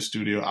Fitness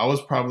Studio. I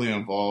was probably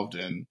involved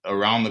in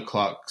around the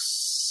clock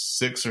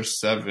 6 or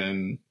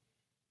 7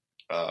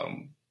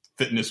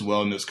 fitness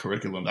wellness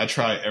curriculum. I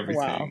tried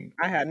everything. Wow.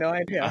 I had no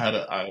idea.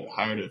 I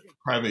hired a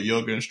private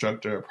yoga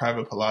instructor, a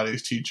private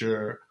Pilates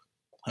teacher,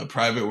 a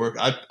private work.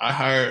 I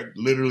hired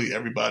literally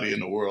everybody in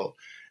the world.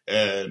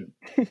 And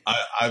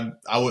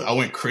I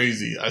went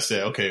crazy. I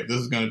said, okay, if this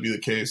is going to be the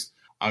case,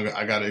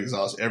 I got to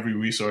exhaust every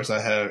resource I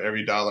have,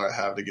 every dollar I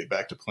have to get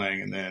back to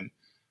playing. And then,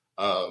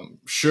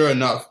 sure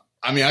enough,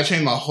 I mean, I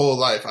changed my whole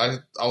life. I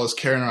was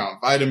carrying around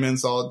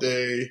vitamins all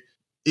day.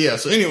 Yeah.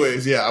 So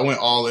anyways, yeah, I went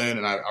all in,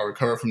 and I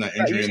recovered from that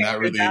injury. And that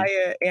really,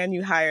 diet, and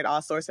you hired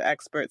all sorts of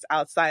experts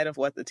outside of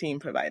what the team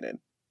provided.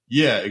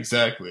 Yeah,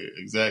 exactly.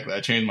 I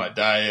changed my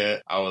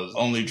diet. I was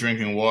only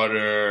drinking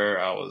water.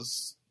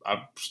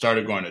 I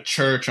started going to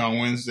church on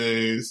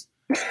Wednesdays.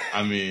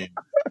 I mean,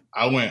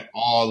 I went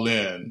all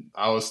in.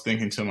 I was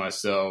thinking to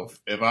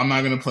myself, if I'm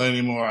not going to play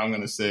anymore, I'm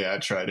going to say I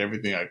tried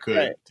everything I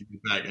could to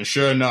get back. And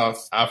sure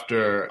enough,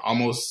 after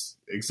almost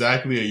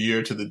exactly a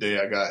year to the day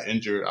I got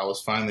injured, I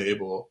was finally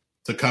able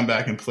to come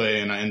back and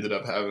play. And I ended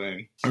up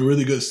having a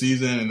really good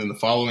season. And then the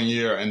following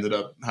year, I ended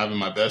up having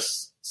my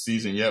best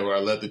season yet, where I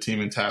led the team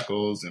in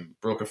tackles and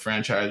broke a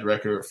franchise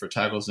record for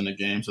tackles in a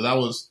game. So that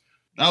was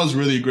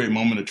really a great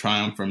moment of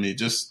triumph for me,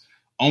 just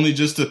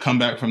to come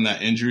back from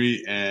that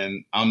injury.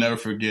 And I'll never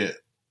forget,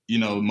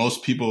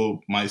 most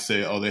people might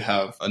say, oh, they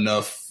have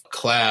enough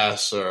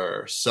class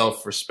or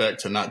self-respect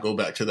to not go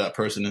back to that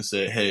person and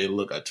say, hey,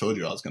 look, I told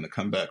you I was going to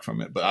come back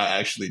from it. But I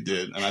actually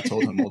did. And I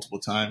told him multiple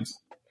times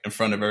in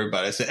front of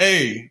everybody. I said,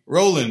 hey,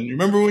 Roland, you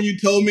remember when you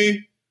told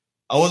me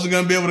I wasn't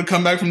going to be able to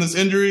come back from this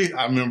injury?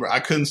 I remember I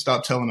couldn't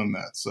stop telling him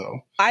that. So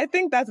I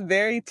think that's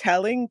very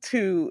telling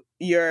to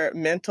your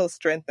mental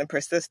strength and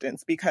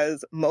persistence,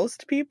 because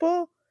most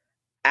people,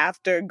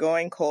 after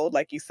going cold,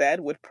 like you said,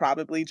 would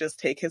probably just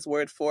take his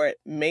word for it,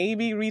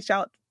 maybe reach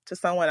out to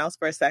someone else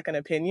for a second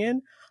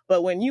opinion.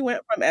 But when you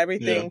went from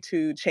everything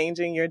to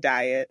changing your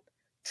diet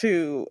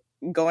to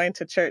going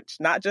to church,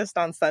 not just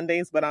on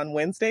Sundays, but on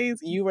Wednesdays,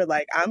 you were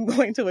like, I'm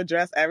going to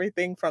address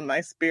everything from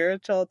my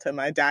spiritual to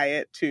my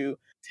diet to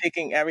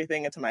taking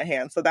everything into my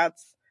hands. So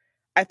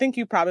I think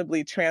you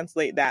probably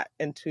translate that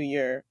into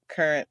your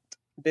current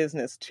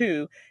business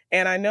too.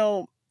 And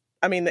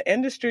the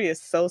industry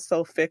is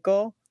so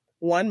fickle.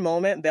 One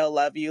moment they'll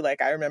love you.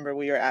 Like, I remember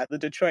we were at the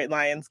Detroit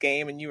Lions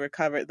game and you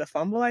recovered the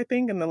fumble, I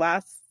think, in the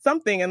last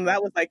something. And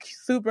that was like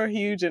super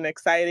huge and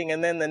exciting.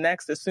 And then the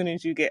next, as soon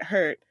as you get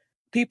hurt,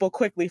 people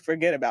quickly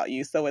forget about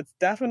you. So it's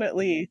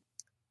definitely,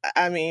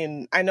 I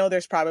know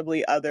there's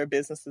probably other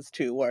businesses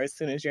too, where as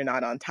soon as you're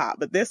not on top,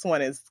 but this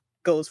one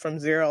goes from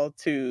 0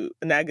 to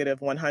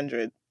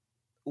 -100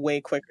 way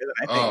quicker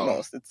than I think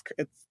most. It's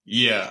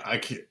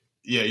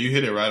Yeah, you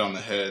hit it right on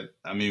the head.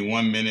 I mean,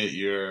 1 minute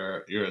you're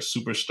a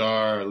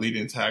superstar, a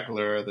leading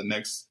tackler. The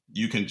next,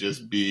 you can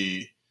just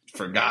be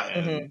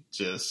forgotten. Mm-hmm.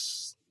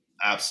 Just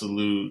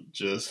absolute.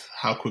 Just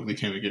how quickly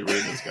can we get rid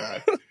of this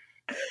guy?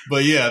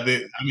 But yeah,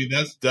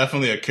 that's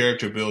definitely a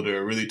character builder.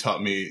 It really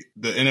taught me.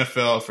 The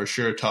NFL for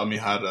sure taught me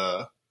how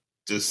to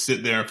just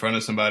sit there in front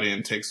of somebody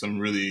and take some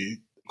really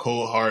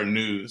cold, hard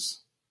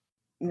news.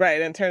 Right,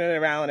 and turn it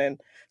around.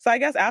 And so I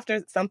guess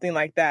after something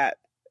like that,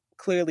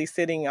 clearly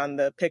sitting on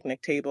the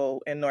picnic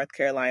table in North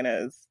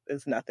Carolina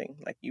is nothing.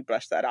 Like, you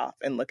brush that off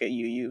and look at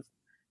you've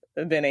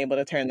been able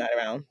to turn that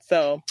around.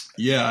 So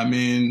yeah,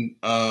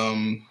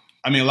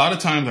 a lot of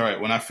times, all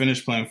right, when I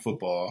finish playing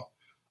football,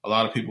 a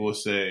lot of people will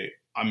say,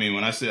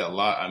 when I say a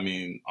lot, I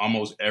mean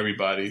almost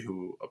everybody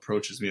who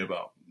approaches me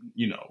about,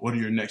 what are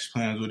your next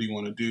plans? What do you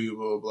want to do?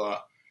 Blah, blah, blah.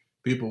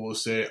 People will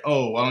say,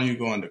 oh, why don't you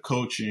go into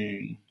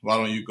coaching? Why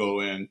don't you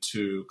go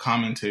into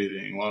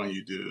commentating? Why don't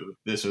you do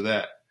this or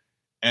that?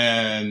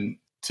 And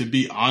to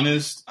be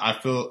honest, I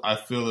feel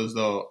as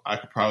though I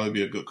could probably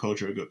be a good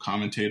coach or a good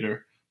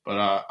commentator, but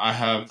I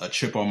have a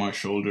chip on my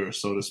shoulder,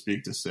 so to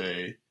speak, to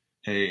say,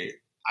 hey,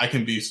 I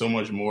can be so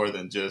much more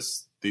than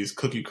just these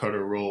cookie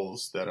cutter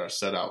roles that are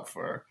set out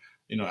for,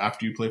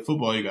 after you play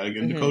football, you got to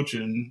get into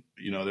coaching.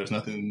 There's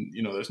nothing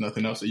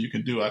else that you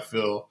can do. I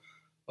feel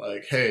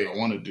like, hey, I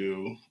want to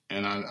do,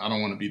 and I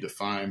don't want to be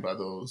defined by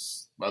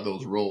those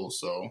roles.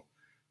 So,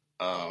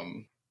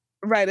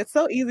 right. It's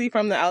so easy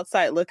from the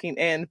outside looking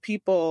in.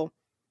 People,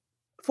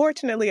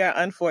 fortunately or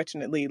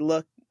unfortunately,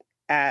 look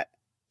at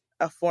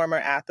a former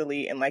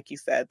athlete and, like you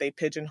said, they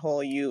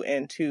pigeonhole you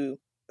into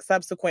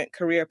subsequent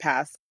career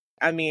paths.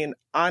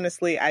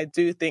 Honestly, I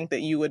do think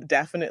that you would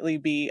definitely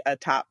be a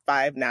top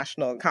 5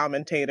 national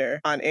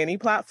commentator on any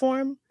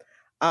platform.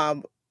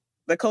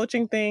 The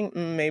coaching thing,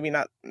 maybe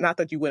not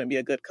that you wouldn't be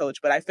a good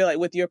coach, but I feel like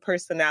with your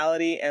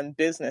personality and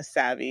business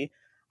savvy,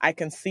 I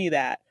can see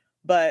that.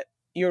 But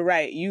you're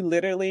right. You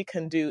literally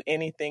can do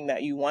anything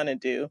that you want to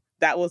do.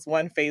 That was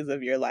one phase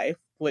of your life,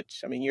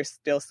 which, you're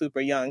still super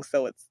young,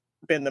 so it's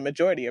been the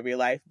majority of your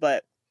life.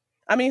 But,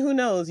 who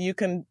knows? You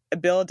can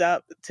build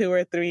up 2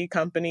 or 3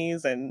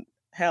 companies, and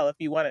hell, if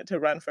you wanted to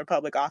run for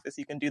public office,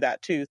 you can do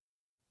that too.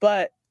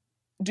 But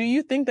do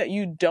you think that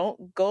you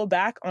don't go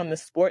back on the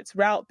sports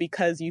route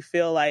because you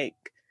feel like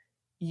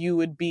you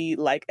would be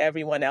like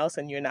everyone else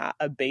and you're not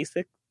a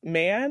basic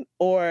man?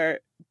 Or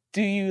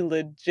do you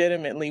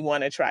legitimately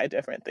want to try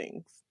different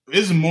things?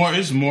 It's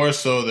more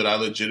so that I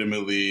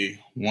legitimately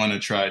want to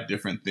try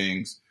different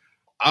things.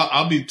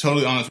 I'll be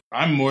totally honest.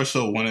 I more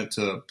so wanted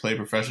to play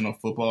professional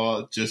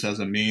football just as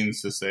a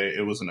means to say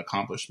it was an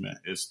accomplishment.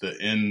 It's the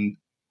end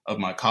of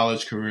my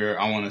college career.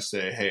 I want to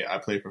say, hey, I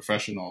played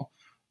professional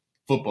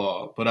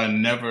football, but I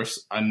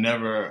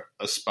never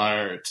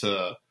aspired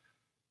to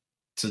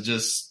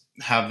just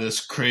have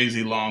this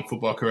crazy long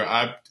football career.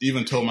 I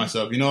even told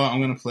myself,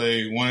 I'm going to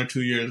play 1 or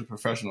 2 years of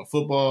professional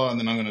football, and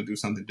then I'm going to do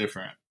something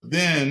different.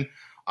 Then,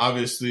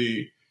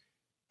 obviously,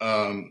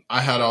 I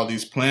had all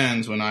these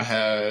plans when I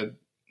had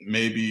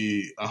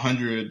maybe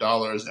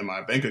 $100 in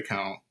my bank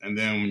account. And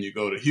then when you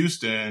go to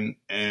Houston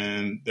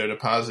and they're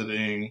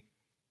depositing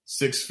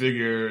 6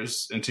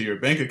 figures into your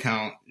bank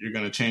account, you're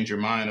going to change your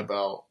mind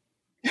about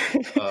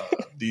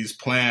these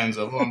plans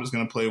of, I'm just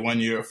going to play 1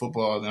 year of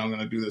football, then I'm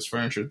going to do this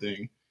furniture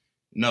thing.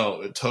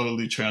 No, it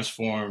totally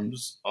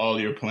transforms all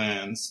your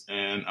plans.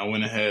 And I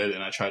went ahead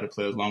and I tried to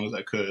play as long as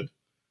I could.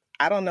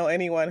 I don't know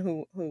anyone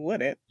who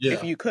wouldn't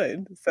if Yeah. you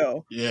could.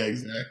 So Yeah,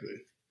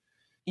 exactly.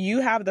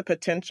 you have the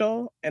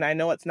potential, and I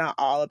know it's not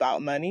all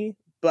about money,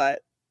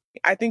 but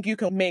I think you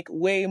can make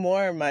way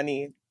more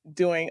money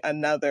doing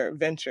another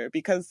venture,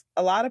 because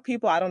a lot of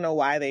people, I don't know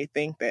why they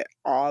think that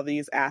all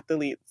these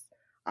athletes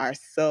are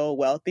so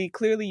wealthy.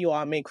 Clearly, you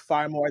all make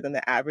far more than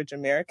the average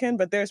American,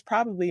 but there's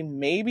probably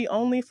maybe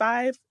only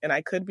 5, and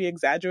I could be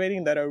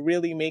exaggerating, that are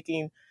really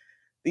making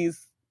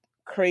these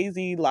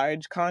crazy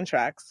large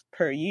contracts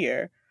per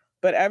year.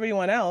 But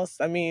everyone else,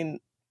 I mean,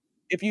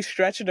 if you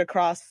stretch it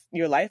across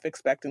your life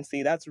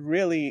expectancy, that's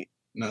really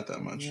Not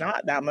that much.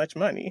 not that much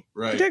money,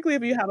 Right. particularly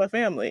if you have a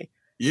family.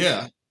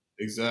 Yeah,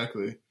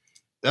 exactly.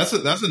 That's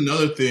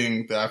another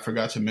thing that I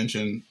forgot to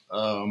mention,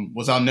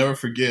 was I'll never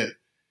forget,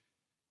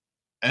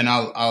 and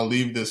I'll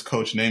leave this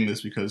coach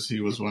nameless because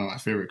he was one of my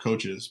favorite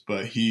coaches,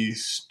 but he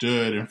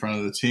stood in front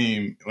of the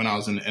team when I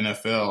was in the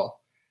NFL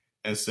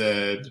and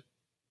said,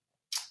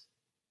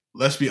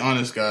 let's be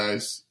honest,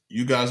 guys,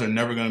 you guys are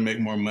never going to make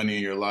more money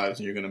in your lives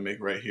than you're going to make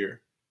right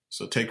here.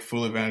 So take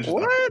full advantage of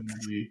the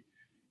opportunity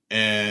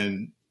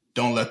and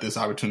don't let this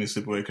opportunity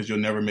slip away, because you'll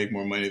never make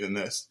more money than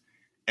this.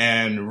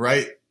 And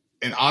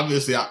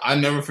obviously I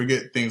never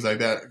forget things like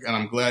that. And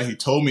I'm glad he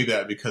told me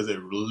that, because it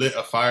lit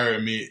a fire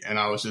in me. And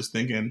I was just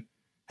thinking,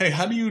 hey,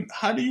 how do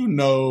you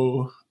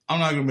know I'm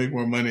not going to make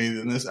more money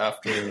than this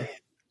after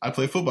I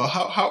play football?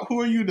 Who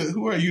are you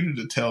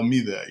to tell me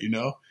that, you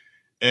know?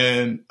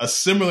 And a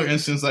similar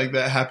instance like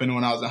that happened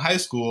when I was in high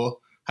school.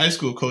 High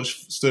school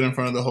coach stood in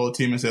front of the whole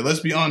team and said,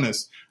 let's be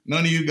honest,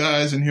 none of you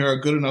guys in here are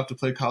good enough to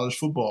play college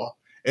football.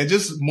 And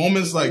just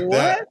moments like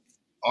that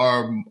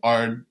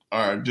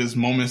are just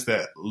moments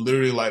that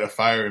literally light a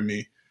fire in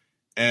me.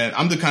 And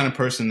I'm the kind of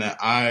person that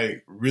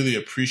I really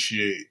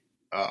appreciate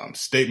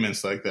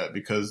statements like that,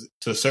 because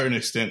to a certain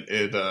extent,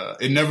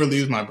 it never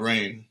leaves my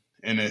brain.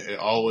 And it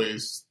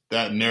always,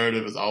 that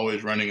narrative is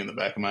always running in the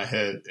back of my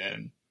head.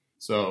 And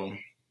so,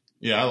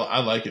 yeah, I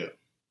like it.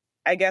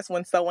 I guess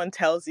when someone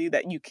tells you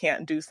that you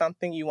can't do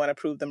something, you want to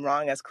prove them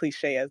wrong, as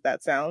cliche as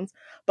that sounds.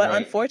 But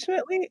Right.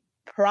 Unfortunately,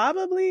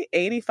 probably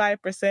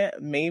 85%,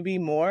 maybe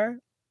more,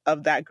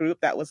 of that group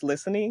that was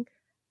listening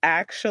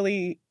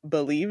actually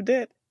believed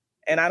it.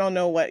 And I don't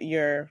know what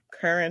your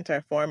current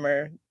or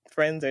former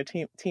friends or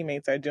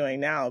teammates are doing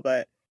now,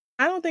 but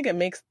I don't think it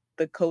makes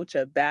the coach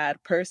a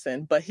bad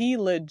person. But he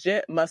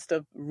legit must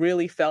have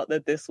really felt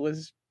that this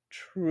was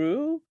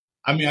true.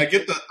 I mean, I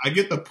get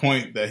the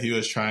point that he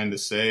was trying to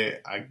say,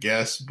 I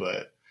guess,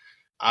 but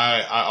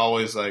I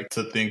always like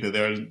to think that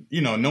there's,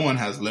 no one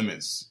has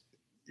limits.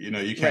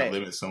 You can't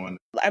limit someone.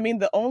 I mean,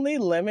 the only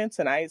limits,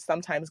 and I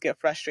sometimes get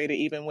frustrated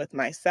even with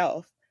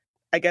myself,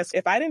 I guess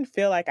if I didn't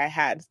feel like I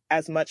had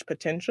as much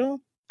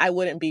potential, I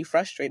wouldn't be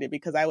frustrated,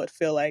 because I would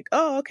feel like,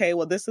 oh, okay,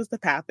 well, this is the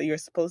path that you're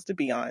supposed to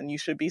be on. You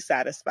should be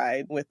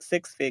satisfied with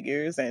 6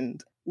 figures. And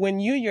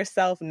when you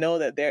yourself know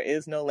that there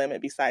is no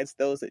limit besides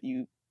those that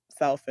you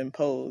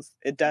self-impose,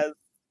 it does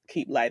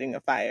keep lighting a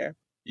fire.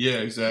 Yeah,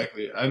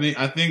 exactly. I mean,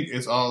 I think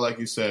it's all like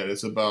you said.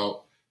 It's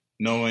about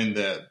knowing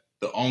that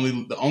the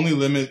only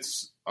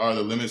limits are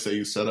the limits that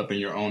you set up in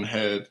your own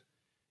head.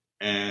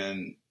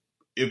 And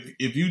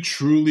if you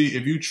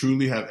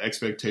truly have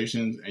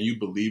expectations and you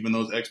believe in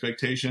those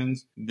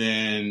expectations,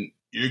 then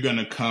you're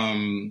gonna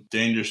come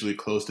dangerously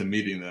close to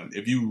meeting them.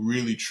 If you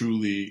really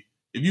truly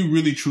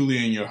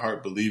in your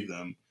heart believe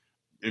them,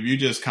 if you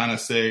just kind of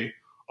say,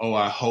 oh,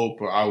 I hope,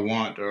 or I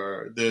want,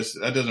 or this,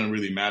 that doesn't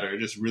really matter. It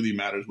just really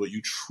matters what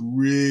you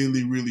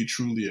really,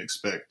 truly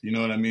expect. You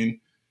know what I mean?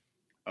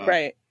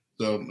 Right.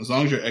 So as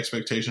long as your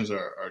expectations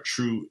are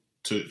true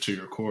to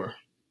your core.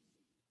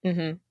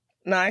 Mm-hmm.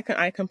 No,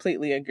 I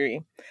completely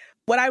agree.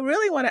 What I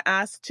really want to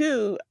ask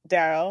too,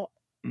 Daryl,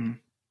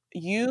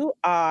 you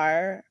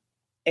are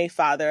a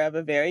father of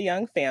a very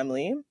young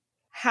family.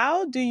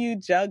 How do you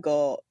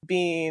juggle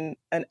being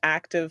an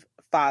active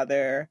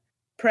father,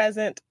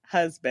 present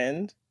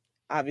husband?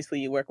 Obviously,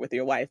 you work with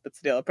your wife, but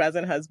still a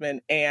present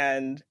husband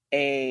and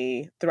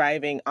a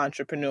thriving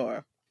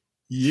entrepreneur.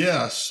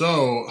 Yeah,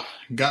 so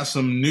got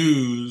some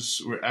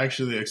news. We're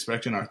actually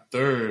expecting our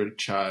 3rd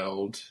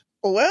child.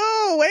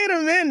 Whoa, wait a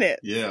minute.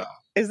 Yeah.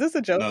 Is this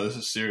a joke? No, this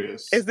is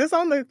serious. Is this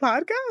on the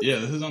podcast? Yeah,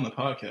 this is on the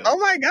podcast. Oh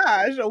my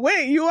gosh.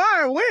 Wait, you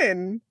are?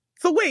 When?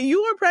 So wait,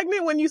 you were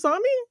pregnant when you saw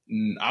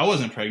me? I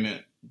wasn't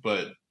pregnant,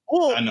 but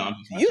I know I'm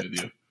just messing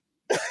with you.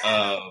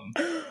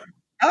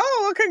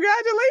 Oh, well,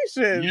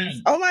 congratulations.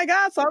 Yeah. Oh my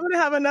God. So I'm going to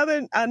have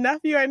a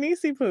nephew or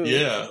niecey poo.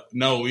 Yeah.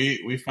 No,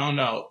 we found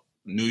out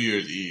New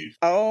Year's Eve.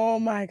 Oh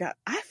my God.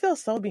 I feel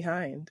so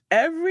behind.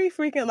 Every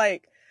freaking,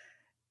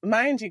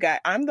 mind you guys,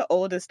 I'm the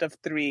oldest of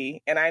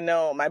 3. And I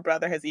know my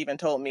brother has even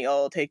told me,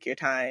 oh, take your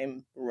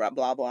time, blah,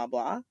 blah,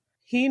 blah.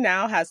 He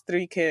now has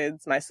 3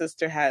 kids. My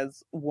sister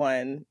has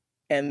 1.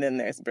 And then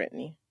there's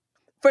Brittany.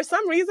 For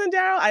some reason,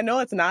 Daryl, I know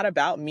it's not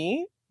about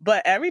me,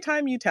 but every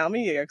time you tell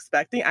me you're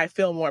expecting, I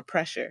feel more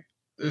pressure.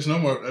 There's no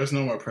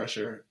more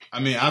pressure. I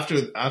mean,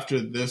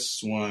 after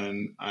this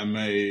one, I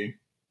may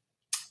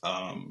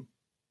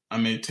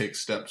take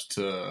steps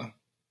to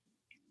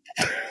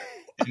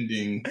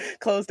pending.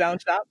 Close down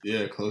shop?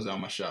 Yeah, close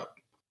down my shop.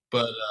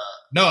 But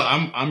no,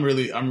 I'm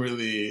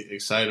really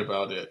excited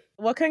about it.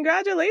 Well,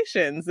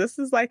 congratulations. This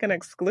is like an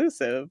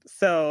exclusive.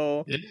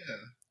 So yeah.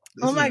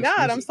 Oh my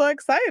God, I'm so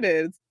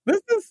excited.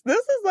 This is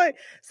like,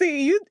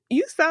 see,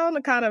 you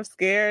sound kind of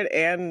scared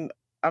and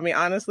I mean,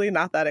 honestly,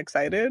 not that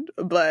excited,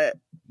 but.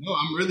 No,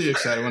 I'm really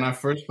excited. When I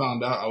first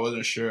found out, I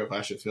wasn't sure if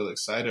I should feel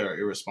excited or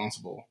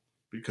irresponsible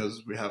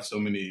because we have so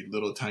many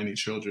little tiny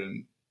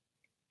children.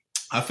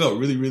 I felt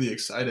really, really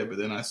excited, but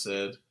then I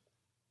said,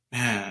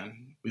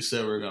 man, we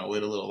said we were going to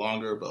wait a little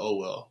longer, but oh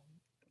well.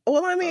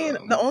 Well, I mean,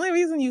 the only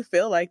reason you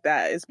feel like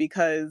that is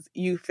because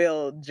you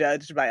feel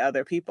judged by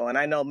other people. And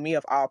I know me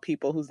of all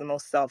people who's the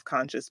most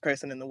self-conscious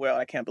person in the world.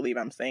 I can't believe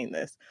I'm saying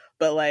this.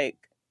 But like,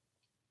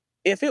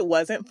 if it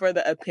wasn't for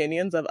the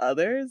opinions of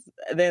others,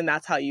 then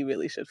that's how you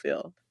really should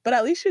feel. But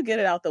at least you get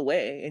it out the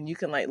way and you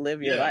can like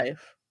live your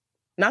life.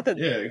 Not that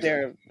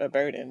they're a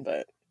burden,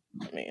 but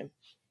I mean,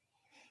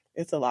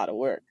 it's a lot of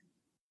work.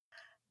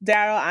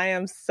 Daryl, I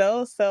am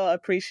so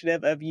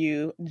appreciative of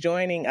you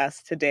joining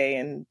us today,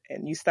 and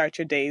you start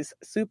your days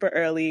super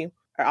early,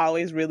 are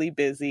always really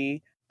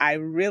busy. I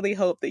really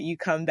hope that you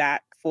come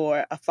back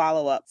for a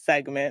follow-up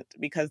segment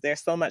because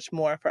there's so much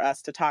more for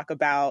us to talk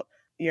about.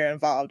 You're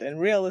involved in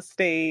real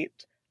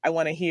estate. I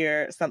want to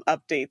hear some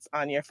updates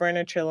on your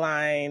furniture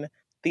line,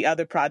 the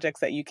other projects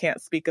that you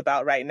can't speak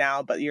about right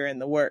now, but you're in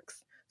the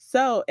works.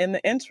 So in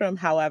the interim,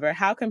 however,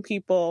 how can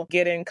people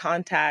get in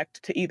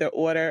contact to either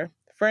order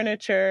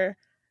furniture?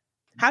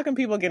 How can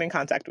people get in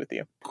contact with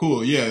you?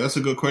 Cool. Yeah, that's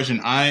a good question.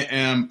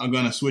 I'm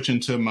going to switch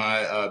into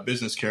my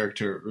business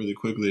character really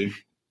quickly.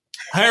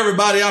 Hi,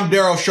 everybody. I'm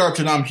Daryl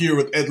Sharpton. I'm here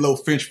with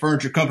Edlow Finch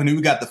Furniture Company.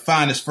 We got the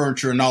finest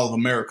furniture in all of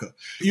America.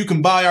 You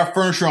can buy our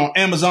furniture on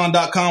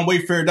Amazon.com,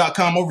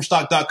 Wayfair.com,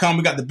 Overstock.com.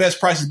 We got the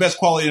best prices, best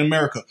quality in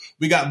America.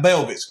 We got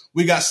velvets.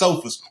 We got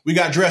sofas. We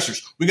got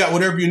dressers. We got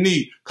whatever you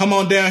need. Come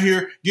on down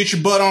here, get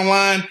your butt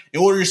online,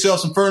 and order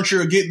yourself some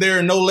furniture or get there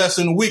in no less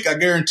than a week. I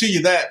guarantee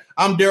you that.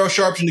 I'm Daryl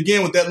Sharpton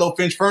again with Edlow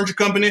Finch Furniture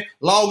Company.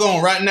 Log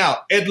on right now,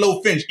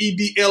 Edlow Finch,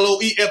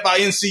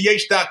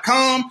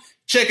 EDLOEFINCH.com.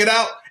 Check it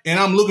out, and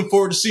I'm looking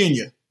forward to seeing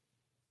you.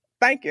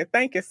 Thank you.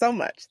 Thank you so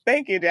much.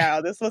 Thank you,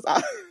 Daryl. This was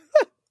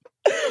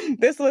awesome.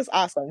 This was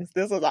awesome.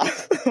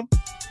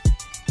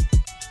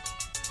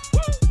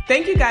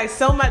 Thank you guys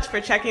so much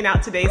for checking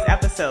out today's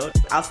episode.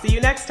 I'll see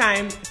you next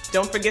time.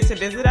 Don't forget to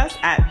visit us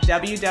at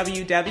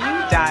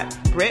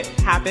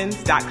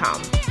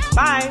www.brithappens.com.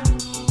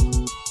 Bye.